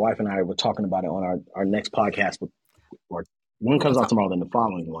yesterday. My wife and I were talking about it on our next podcast, or one We're gonna comes out talk. tomorrow, then the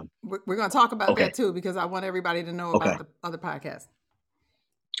following one. We're gonna talk about Okay, that too because I want everybody to know about okay, the other podcast.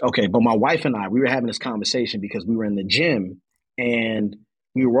 okay. But my wife and I, we were having this conversation because we were in the gym and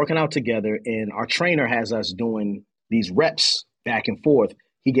we were working out together, and our trainer has us doing these reps back and forth.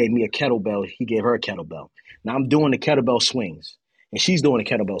 He gave me a kettlebell. He gave her a kettlebell. Now I'm doing the kettlebell swings, and she's doing the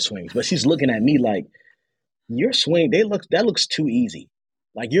kettlebell swings, but she's looking at me like, your swing, that looks too easy.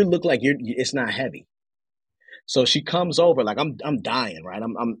 Like you look like it's not heavy. So she comes over, like I'm dying, right?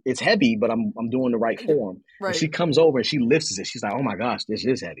 It's heavy, but I'm doing the right form. And Right. she comes over and she lifts it. She's like, oh my gosh, this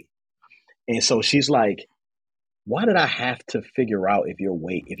is heavy. And so she's like, why did I have to figure out if you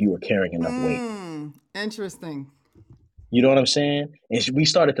were carrying enough weight? Interesting. You know what I'm saying? And we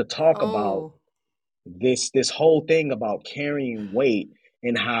started to talk about Oh, this whole thing about carrying weight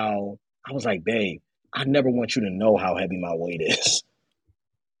and how I was like, babe, I never want you to know how heavy my weight is.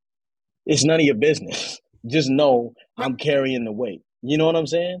 It's none of your business. Just know right. I'm carrying the weight. You know what I'm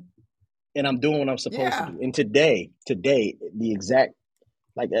saying? And I'm doing what I'm supposed to Yeah. do. And today, the exact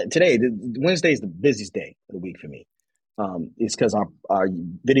today, Wednesday is the busiest day of the week for me. It's because our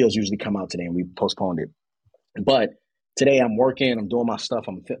videos usually come out today and we postponed it. But today I'm working, I'm doing my stuff,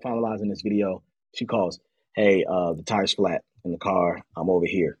 I'm finalizing this video. She calls, hey, the tire's flat in the car. I'm over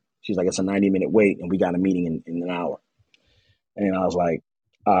here. She's like, it's a 90-minute wait and we got a meeting in an hour. And I was like,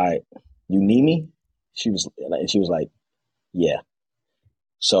 all right, you need me? She was like, yeah.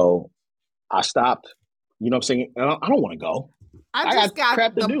 So I stopped. You know what I'm saying? I don't want to go. I I got just got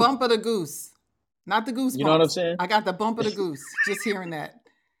crap to the do. bump of the goose, not the You know what I'm goosebumps. saying? I got the bump of the goose. Just hearing that.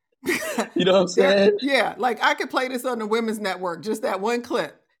 You know what I'm saying? Yeah, like I could play this on the Women's Network. Just that one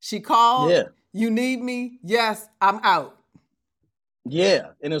clip. She called. Yeah. You need me? Yes, I'm out. Yeah.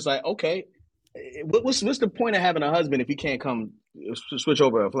 And it's like, okay, what's the point of having a husband if he can't come switch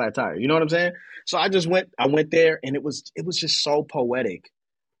over a flat tire? You know what I'm saying? So I went there and it was just so poetic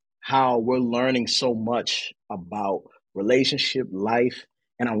how we're learning so much about relationship, life,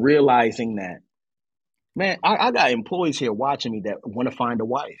 and I'm realizing that, man, I got employees here watching me that want to find a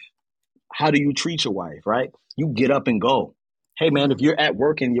wife. How do you treat your wife, right? You get up and go. Hey, man, Mm-hmm. if you're at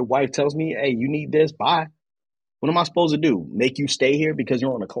work and your wife tells me, hey, you need this, bye. What am I supposed to do? Make you stay here because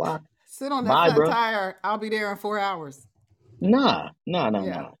you're on the clock? Sit on that Bye, flat bro. tire. I'll be there in 4 hours. Nah, nah, nah,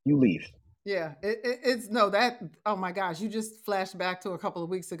 Yeah. nah. You leave. Yeah. It's no, that, oh my gosh, you just flashed back to a couple of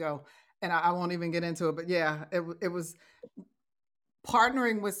weeks ago and I won't even get into it. But yeah, it was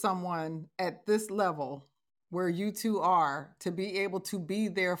partnering with someone at this level where you two are to be able to be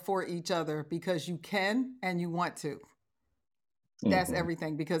there for each other because you can and you want to. That's Mm-hmm.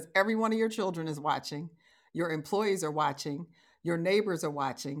 everything because every one of your children is watching, your employees are watching, your neighbors are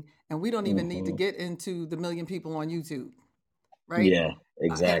watching, and we don't even need to Mm-hmm. get into the million people on YouTube, right? Yeah,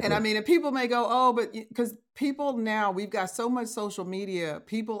 And I exactly. mean, and people may go, oh, but because people now, we've got so much social media,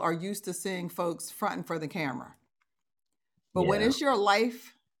 people are used to seeing folks fronting for the camera. But when Yeah. it's your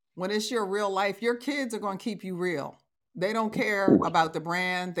life, when it's your real life, your kids are going to keep you real. They don't care Ooh. about the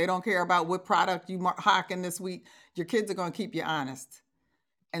brand. They don't care about what product you hawking this week. Your kids are going to keep you honest.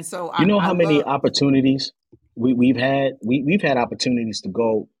 And so You know I how many love, opportunities we've had? We've had opportunities to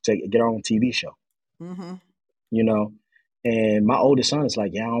go to get our own TV show, mm-hmm, you know? And my oldest son is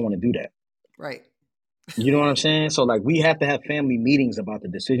like, yeah, I don't want to do that. right. You know what I'm saying? So like we have to have family meetings about the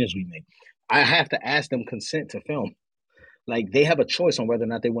decisions we make. I have to ask them consent to film. Like they have a choice on whether or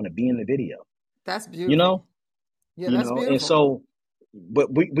not they want to be in the video. That's You beautiful. know? Yeah, that's And beautiful. so but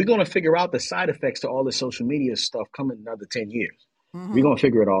we're gonna figure out the side effects to all this social media stuff coming another 10 years. We're Mm-hmm, gonna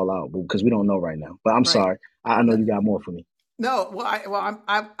figure it all out because we don't know right now. But I'm right. sorry. I know No, you got more for me. no, well,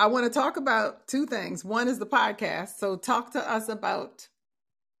 I want to talk about two things. One is the podcast. So talk to us about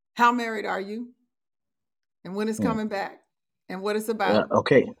how married are you and when it's Hmm. coming back and what it's about.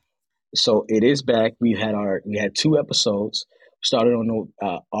 Okay, so it is back. We had 2 episodes. Started on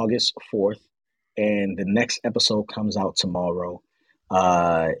August 4th, and the next episode comes out tomorrow.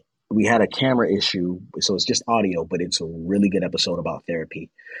 Uh, we had a camera issue, so it's just audio, but it's a really good episode about therapy.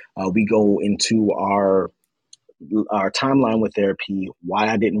 We go into our timeline with therapy, why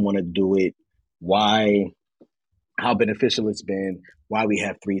I didn't want to do it, why how beneficial it's been, why we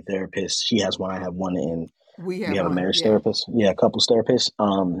have 3 therapists. She has one, I have one, and We we have have a one. marriage Yeah. therapist. Yeah, couples therapist.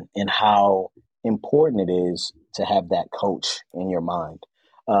 And how important it is to have that coach in your mind.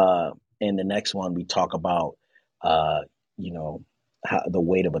 In the next one, we talk about, uh, you know, the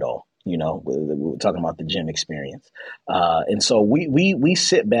weight of it all. We're talking about the gym experience, and so we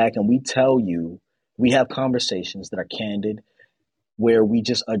sit back and we tell you we have conversations that are candid where we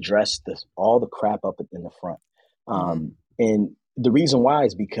just address this all the crap up in the front. Mm-hmm. And the reason why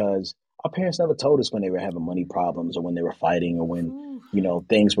is because our parents never told us when they were having money problems or when they were fighting or when Ooh,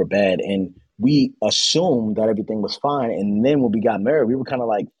 things were bad, and we assumed that everything was fine. And then when we got married, we were kind of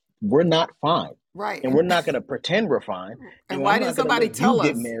like, we're not fine, right. and we're not going to pretend we're fine. And I'm why didn't not going to somebody let you tell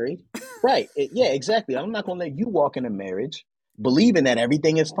get us? married, right? Yeah, exactly. I'm not going to let you walk in a marriage believing that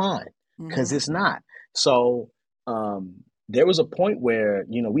everything is fine because Mm-hmm. it's not. So um, there was a point where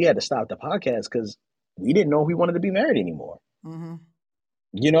we had to stop the podcast because we didn't know if we wanted to be married anymore. Mm-hmm.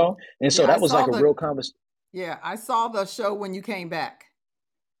 You know, and so Yeah, I that was saw like a the real conversation. yeah, I saw the show when you came back.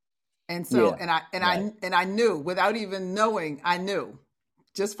 And so Yeah, and right, I knew without even knowing, I knew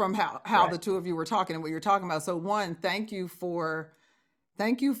just from how right. the two of you were talking and what you're talking about. So one, thank you for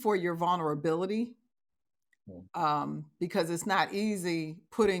your vulnerability, because it's not easy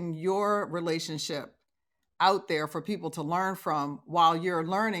putting your relationship out there for people to learn from while you're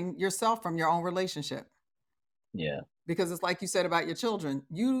learning yourself from your own relationship. Yeah, Because it's like you said about your children.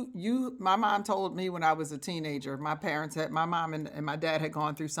 My mom told me when I was a teenager, my mom and my dad had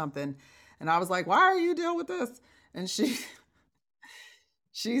gone through something, and I was like, why are you dealing with this? And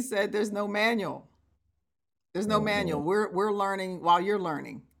she said, there's no manual. There's no hmm, manual. We're learning while you're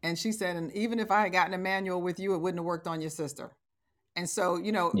learning. And she said, and even if I had gotten a manual with you, it wouldn't have worked on your sister. And so,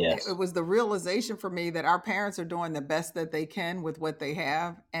 it yes, was the realization for me that our parents are doing the best that they can with what they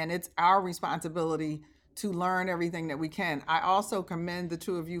have. And it's our responsibility to learn everything that we can. I also commend the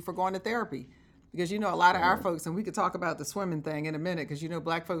two of you for going to therapy because, a lot of our folks, and we could talk about the swimming thing in a minute because,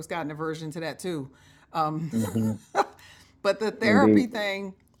 Black folks got an aversion to that too. Um, hmm, but the indeed, therapy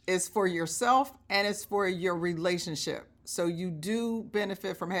thing is for yourself and it's for your relationship. So you do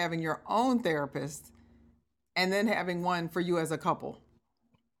benefit from having your own therapist and then having one for you as a couple.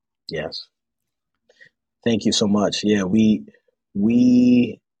 yes. Thank you so much. Yeah, we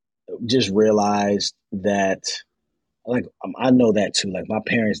just realized that, like, I know that too. Like, my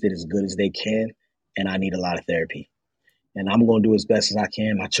parents did as good as they can, and I need a lot of therapy. And I'm going to do as best as I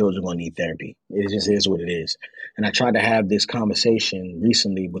can. My children are going to need therapy. It just is what it is. And I tried to have this conversation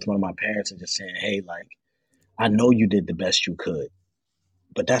recently with one of my parents and just saying, hey, like, I know you did the best you could,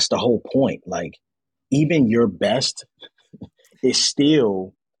 but that's the whole point. Like, even your best is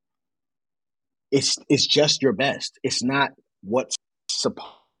still, it's just your best. It's not what's supposed.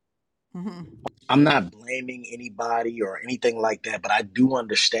 Mm-hmm. I'm not blaming anybody or anything like that, but I do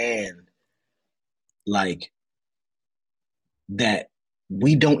understand, like, that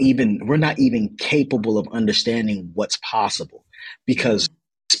we're not even capable of understanding what's possible, because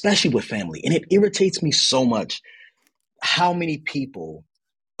Mm-hmm. especially with family, and it irritates me so much how many people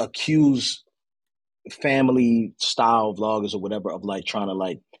accuse family style vloggers or whatever of, like, trying to,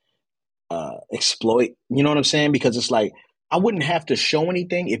 like, exploit, you know what I'm saying? Because it's like, I wouldn't have to show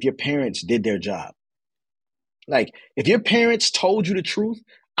anything if your parents did their job. Like, if your parents told you the truth,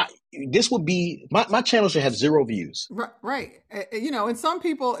 I, this would be my channel should have 0 views. Right. And some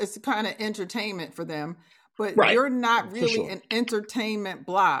people it's kind of entertainment for them, but Right, you're not for really sure. an entertainment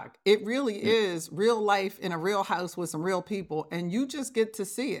blog. It really is real life in a real house with some real people, and you just get to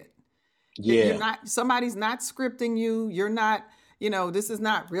see it. You're Yeah, not, somebody's not scripting you. You're not, this is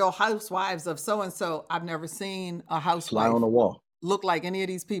not Real Housewives of so and so. I've never seen a fly on housewife the wall. look like any of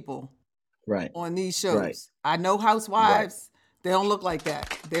these people Right, on these right, shows. I know right. housewives, they don't look like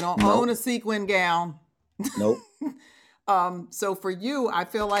that. They don't own Nope, a sequin gown. nope. So for you, I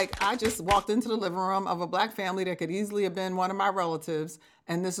feel like I just walked into the living room of a Black family that could easily have been one of my relatives,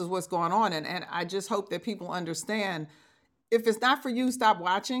 and this is what's going on. And I just hope that people understand if it's not for you, stop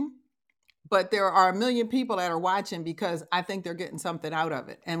watching. But there are a million people that are watching because I think they're getting something out of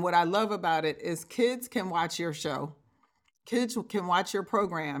it. And what I love about it is kids can watch your show, kids can watch your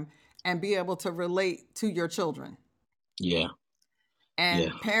program and be able to relate to your children. Yeah, yeah.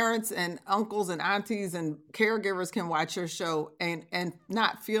 And parents and uncles and aunties and caregivers can watch your show and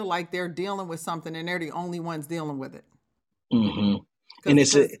not feel like they're dealing with something and they're the only ones dealing with it. Hmm. And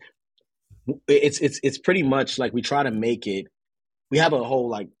Because it's pretty much like we try to make it. We have a whole,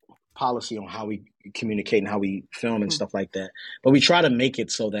 like, policy on how we communicate and how we film and mm-hmm. stuff like that. But we try to make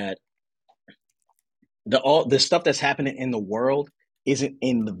it so that the stuff that's happening in the world isn't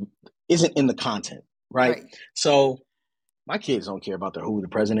in the isn't in the content, right? Right. So my kids don't care about who the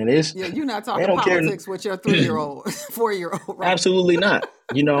president is. Yeah, you're not They talking don't care. politics with your 3-year-old, 4-year-old, right? Absolutely not.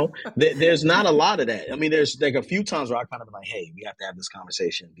 You know, there's not a lot of that. I mean, there's like a few times where I kind of be like, hey, we have to have this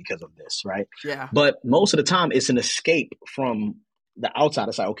conversation because of this, right? Yeah. But most of the time, it's an escape from the outside.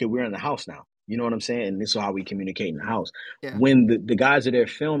 It's like, okay, we're in the house now. You know what I'm saying? And this is how we communicate in the house. Yeah. When the guys are there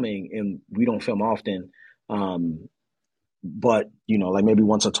filming, and we don't film often, but, like, maybe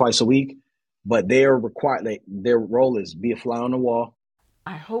once or twice a week, but they're required, their role is be a fly on the wall.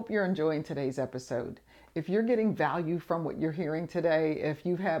 I hope you're enjoying today's episode. If you're getting value from what you're hearing today, if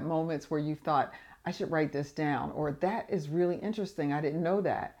you've had moments where you thought, I should write this down, or that is really interesting, I didn't know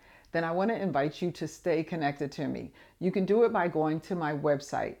that, then I want to invite you to stay connected to me. You can do it by going to my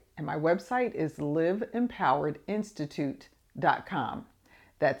website, and my website is liveempoweredinstitute.com.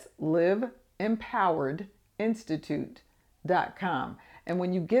 That's liveempoweredinstitute.com. And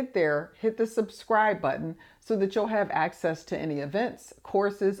when you get there, hit the subscribe button so that you'll have access to any events,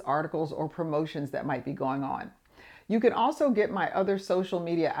 courses, articles, or promotions that might be going on. You can also get my other social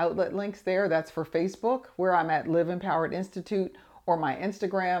media outlet links there. That's for Facebook, where I'm at Live Empowered Institute, or my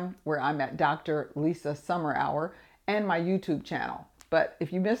Instagram, where I'm at Dr. Lisa Summerour, and my YouTube channel. But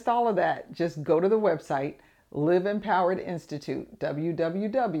if you missed all of that, just go to the website, Live Empowered Institute,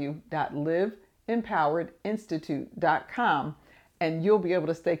 www.liveempoweredinstitute.com, and you'll be able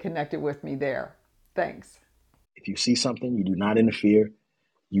to stay connected with me there. Thanks. If you see something, you do not interfere.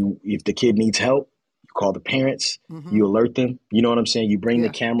 If the kid needs help, you call the parents, you alert them. You know what I'm saying? You bring the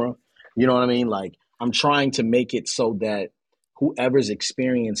camera. You know what I mean? Like, I'm trying to make it so that whoever's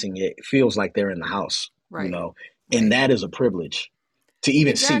experiencing it feels like they're in the house, Right. you know, and that is a privilege to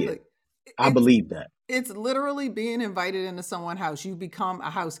even see it. I believe that. It's literally being invited into someone's house. You become a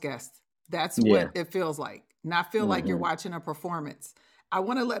house guest. That's what it feels like. Not feel like you're watching a performance. I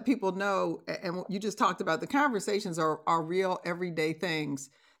want to let people know, and you just talked about the conversations are real everyday things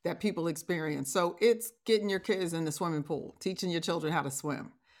that people experience. So it's getting your kids in the swimming pool, teaching your children how to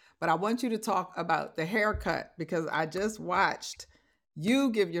swim. But I want you to talk about the haircut, because I just watched you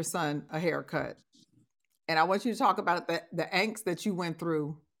give your son a haircut. And I want you to talk about the angst that you went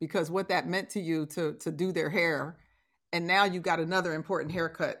through, because what that meant to you to do their hair. And now you got another important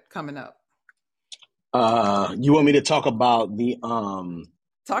haircut coming up. You want me to talk about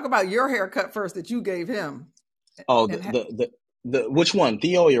talk about your haircut first that you gave him? Oh, the which one?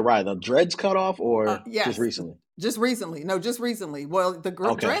 Theo, you're right. The dreads cut off, or yes. just recently? Just recently. No, just recently. Well, the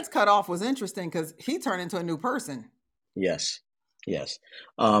dreads cut off was interesting because he turned into a new person. Yes.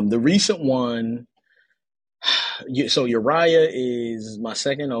 The recent one. So Uriah is my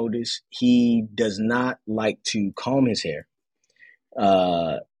second oldest. He does not like to comb his hair.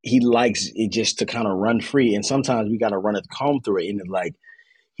 He likes it just to kind of run free, and sometimes we got to run a comb through it, and like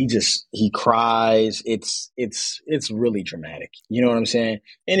he cries. It's really dramatic. You know what I'm saying?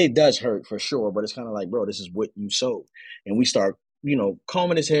 And it does hurt for sure, but it's kind of like, bro, this is what you sowed. And we start,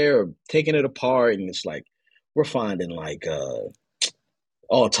 combing his hair or taking it apart, and it's like we're finding like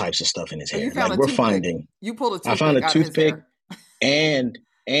all types of stuff in his hair. Like we're finding. You pulled a toothpick. I found a toothpick and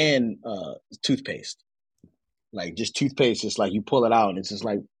toothpaste. Like just toothpaste, it's like you pull it out and it's just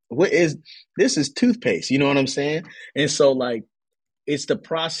like, this is toothpaste. You know what I'm saying? And so like, it's the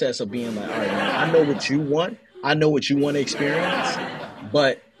process of being like, all right, man, I know what you want. I know what you want to experience,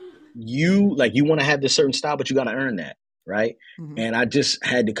 but you want to have this certain style, but you got to earn that. Right. Mm-hmm. And I just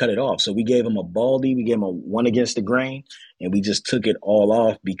had to cut it off. So we gave him a baldy, we gave him a one against the grain, and we just took it all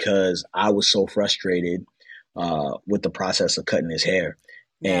off because I was so frustrated with the process of cutting his hair.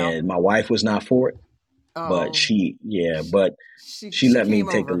 Now, and my wife was not for it. But she let me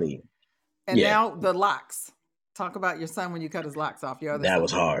take the lead. And now the locks. Talk about your son when you cut his locks off. That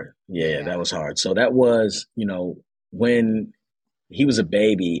was hard. Yeah, that was hard. So that was, when he was a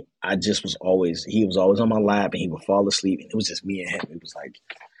baby, he was always on my lap and he would fall asleep. And it was just me and him. It was like,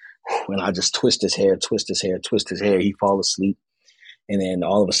 when I just twist his hair, he'd fall asleep. And then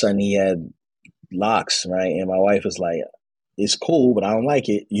all of a sudden he had locks, right? And my wife was like, it's cool, but I don't like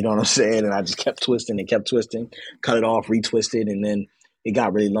it. You know what I'm saying? And I just kept twisting, cut it off, retwisted. And then it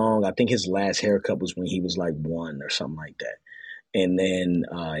got really long. I think his last haircut was when he was like 1 or something like that. And then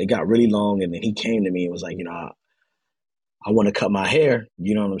it got really long. And then he came to me and was like, I want to cut my hair.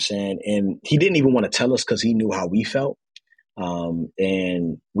 You know what I'm saying? And he didn't even want to tell us because he knew how we felt.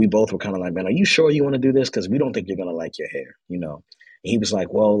 And we both were kind of like, man, are you sure you want to do this? Because we don't think you're going to like your hair, And he was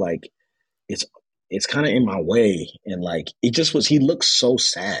like, well, like, it's kind of in my way. And like, it just was, he looked so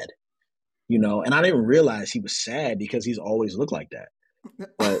sad, and I didn't realize he was sad because he's always looked like that.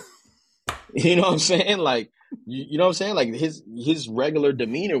 But you know what I'm saying? Like, you know what I'm saying? Like his regular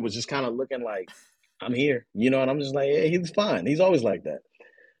demeanor was just kind of looking like, I'm here, and I'm just like, hey, he's fine. He's always like that.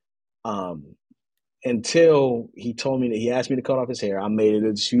 Until he told me that he asked me to cut off his hair. I made it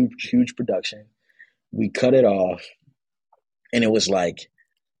a huge, huge production. We cut it off. And it was like,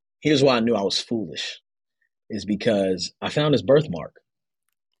 here's why I knew I was foolish, is because I found his birthmark.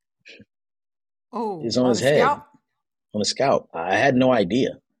 Oh, it's on his head, scalp? On his scalp. I had no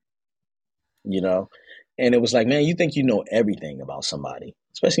idea, and it was like, man, you think you know everything about somebody,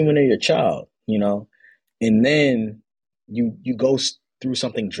 especially when they're your child, and then you go through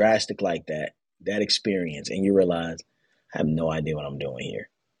something drastic like that experience, and you realize I have no idea what I'm doing here,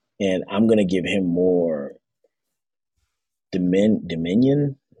 and I'm going to give him more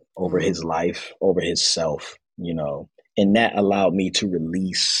dominion over his life, over his self, and that allowed me to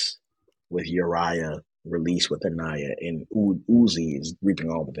release with Uriah, release with Anaya, and Uzi is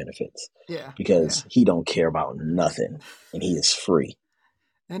reaping all the benefits. Yeah. Because he don't care about nothing and he is free.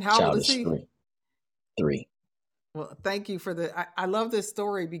 And how old Child is is he? 3. Well, thank you for the. I love this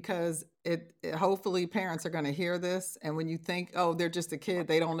story because hopefully parents are going to hear this. And when you think, oh, they're just a kid,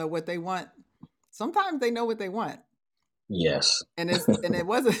 they don't know what they want. Sometimes they know what they want, Yes. and it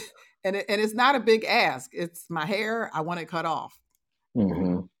wasn't, and it's not a big ask. It's my hair. I want it cut off.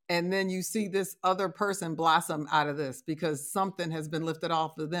 Hmm. And then you see this other person blossom out of this because something has been lifted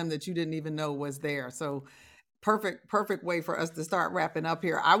off of them that you didn't even know was there. So perfect way for us to start wrapping up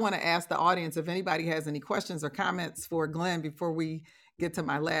here. I want to ask the audience if anybody has any questions or comments for Glenn before we get to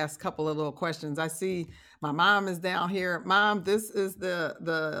my last couple of little questions. I see my mom is down here. Mom, this is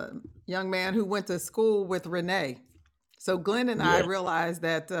the young man who went to school with Renee. So Glenn and I Yeah. realized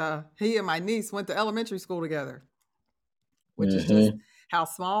that he and my niece went to elementary school together, which is just Hmm. how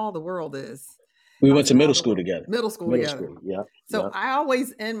small the world is. We How went to small middle the school world. together. Middle school Middle together. school. Yep. So Yep. I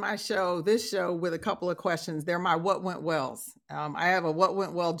always end this show with a couple of questions. They're my what went wells. I have a what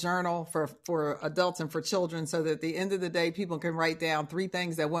went well journal for adults and for children, so that at the end of the day, people can write down 3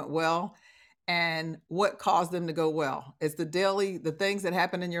 things that went well and what caused them to go well. It's the things that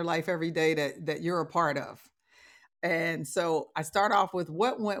happen in your life every day that you're a part of. And so I start off with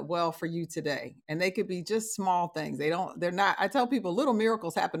what went well for you today. And they could be just small things. They're not, I tell people little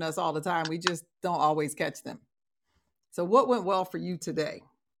miracles happen to us all the time. We just don't always catch them. So what went well for you today?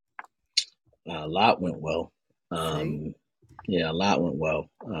 A lot went well. See? Yeah, a lot went well.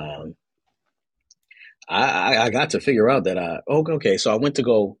 I got to figure out that okay, so I went to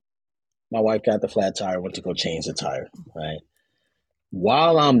go. My wife got the flat tire. Went to go change the tire. Right.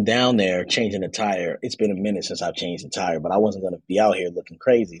 While I'm down there changing the tire, it's been a minute since I've changed the tire, but I wasn't going to be out here looking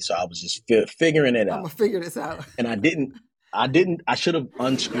crazy, so I was just figuring it I'm out. gonna figure this out. And I should have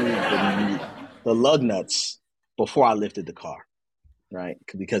unscrewed the lug nuts before I lifted the car, right?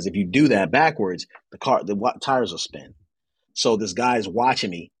 Because if you do that backwards, the tires will spin. So this guy's watching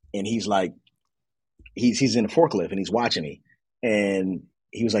me, and he's like, he's in a forklift, and he's watching me, and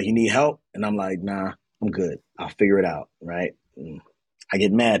he was like, "You need help?" And I'm like, "Nah, I'm good. I'll figure it out." Right? I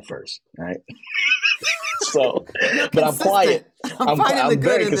get mad first, right? So, You're but I'm quiet. consistent. I'm finding the I'm good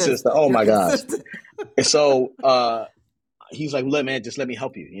very in this. consistent. Oh You're my gosh! consistent. And so he's like, "Look, man, just let me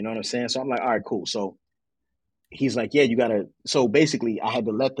help you." You know what I'm saying? So I'm like, "All right, cool." So he's like, "Yeah, you gotta." So basically, I had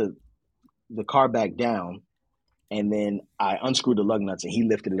to let the car back down, and then I unscrewed the lug nuts, and he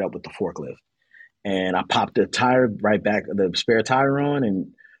lifted it up with the forklift. And I popped the tire right back, the spare tire on,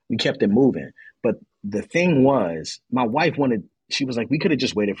 and we kept it moving. But the thing was, my wife wanted, she was like, we could have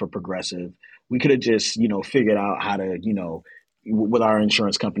just waited for Progressive. We could have just, figured out how to, with our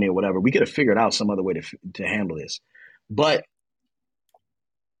insurance company or whatever, we could have figured out some other way to handle this. But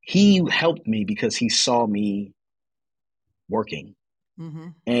he helped me because he saw me working. Mm-hmm.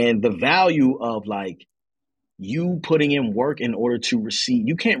 And the value of like you putting in work in order to receive,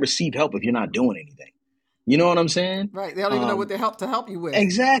 you can't receive help if you're not doing anything. You know what I'm saying? Right. They don't even know what to help you with.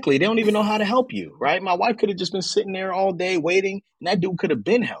 Exactly. They don't even know how to help you, right? My wife could have just been sitting there all day waiting, and that dude could have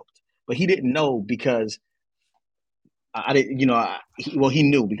been helped, but he didn't know because I didn't, he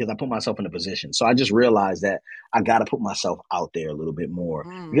knew because I put myself in a position. So I just realized that I got to put myself out there a little bit more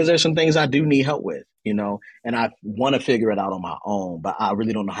because Mm. there's some things I do need help with, and I want to figure it out on my own, but I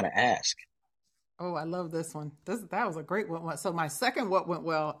really don't know how to ask. Oh, I love this one. That was a great one. So my second what went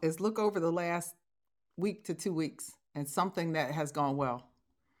well is look over the last week to 2 weeks and something that has gone well.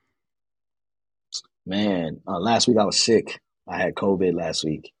 Man, last week I was sick. I had COVID last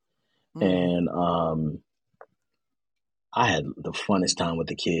week, Mm. and I had the funnest time with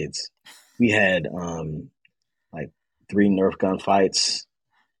the kids. We had like 3 Nerf gun fights,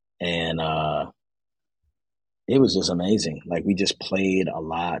 and it was just amazing. Like we just played a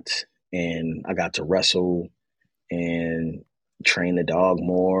lot, and I got to wrestle and train the dog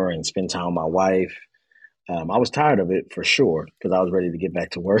more and spend time with my wife. I was tired of it for sure because I was ready to get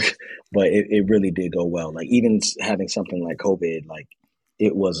back to work, but it really did go well. Like even having something like COVID, like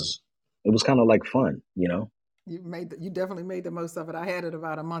it was it was kind of like fun, you know? You definitely made the most of it. I had it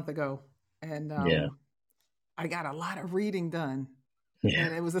about a month ago, and Yeah, I got a lot of reading done. yeah,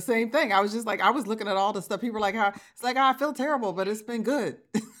 And it was the same thing. I was just like, I was looking at all the stuff. People were like, "How?" It's like, I feel terrible, but it's been good.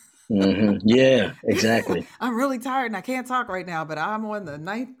 yeah, exactly. I'm really tired and I can't talk right now, but I'm on the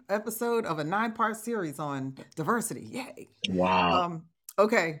 9th episode of a 9-part series on diversity. Yay. Wow. Um,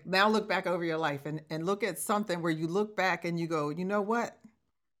 okay, now look back over your life and look at something where you look back and you go, you know what?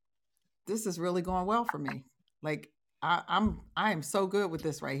 This is really going well for me. Like I am so good with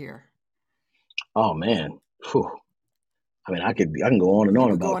this right here. Oh man. Whew. I mean, I can go on and You on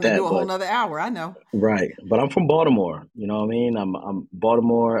could go about in and do that, a whole but nother hour. I know. right. But I'm from Baltimore. You know what I mean? I'm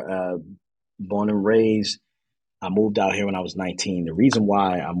Baltimore, born and raised. I moved out here when I was 19. The reason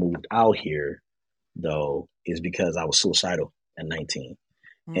why I moved out here, though, is because I was suicidal at 19.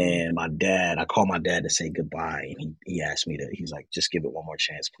 Mm. And I called my dad to say goodbye. And he asked me he's like, just give it one more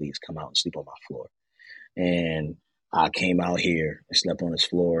chance, please. Come out and sleep on my floor. And I came out here and slept on his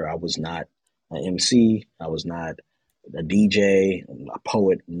floor. I was not an MC. I was not a DJ, a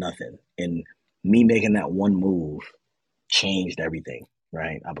poet, nothing. And me making that one move changed everything,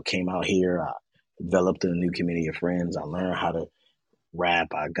 right? I came out here. I developed a new community of friends. I learned how to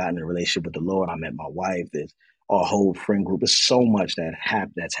rap. I got in a relationship with the Lord. I met my wife. There's a whole friend group. There's so much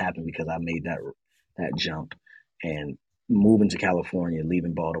that's happened because I made that jump. And moving to California,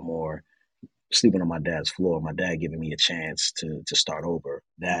 leaving Baltimore, sleeping on my dad's floor, my dad giving me a chance to start over,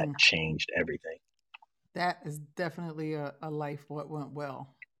 that changed everything. That is definitely a life what went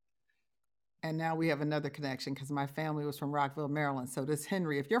well. And now we have another connection because my family was from Rockville, Maryland. So this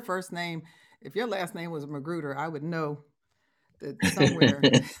Henry, if your last name was Magruder, I would know that somewhere.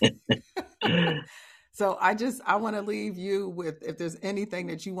 So I want to leave you with, if there's anything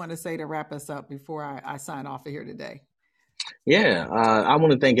that you want to say to wrap us up before I sign off of here today. Yeah, I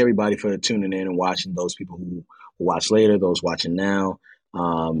want to thank everybody for tuning in and watching. Those people who watch later, those watching now.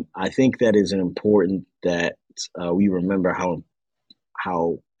 I think that is important that we remember how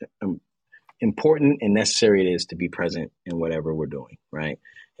important and necessary it is to be present in whatever we're doing, right?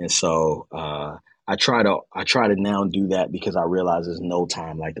 And so I try to now do that because I realize there's no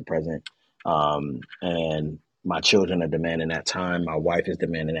time like the present, and my children are demanding that time. My wife is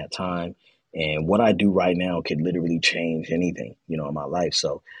demanding that time, and what I do right now could literally change anything, in my life.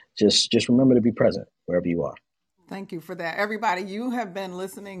 So just remember to be present wherever you are. Thank you for that. Everybody, you have been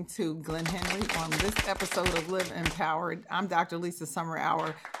listening to Glen Henry on this episode of Live Empowered. I'm Dr. Lisa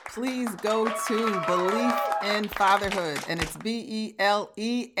Summerour. Please go to Beleaf in Fatherhood, and it's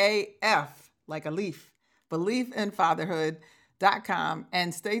BELEAF, like a leaf, Beleafmel.com,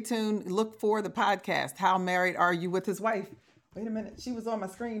 and stay tuned. Look for the podcast, How Married Are You with His Wife? Wait a minute. She was on my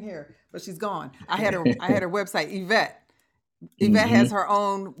screen here, but she's gone. I had her website, Yvette. Yvette has her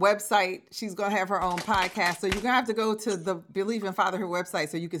own website. She's going to have her own podcast. So you're going to have to go to the Beleaf in Fatherhood website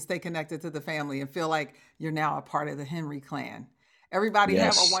so you can stay connected to the family and feel like you're now a part of the Henry clan. Everybody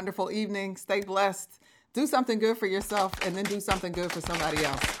have a wonderful evening. Stay blessed. Do something good for yourself and then do something good for somebody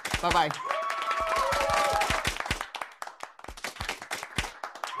else. Bye-bye.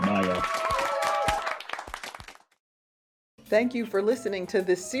 Bye, y'all. Thank you for listening to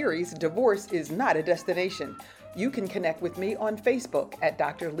this series, Divorce is Not a Destination. You can connect with me on Facebook at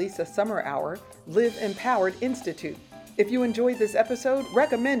Dr. Lisa Summerour, Live Empowered Institute. If you enjoyed this episode,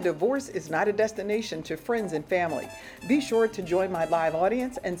 recommend Divorce is Not a Destination to friends and family. Be sure to join my live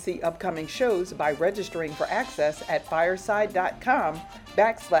audience and see upcoming shows by registering for access at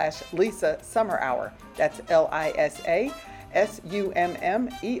fireside.com/Lisa Summerour. That's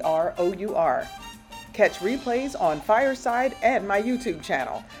LISASUMMEROUR. Catch replays on Fireside and my YouTube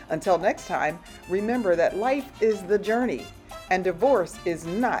channel. Until next time, remember that life is the journey and divorce is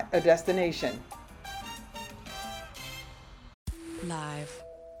not a destination. Live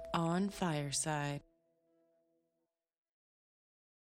on Fireside.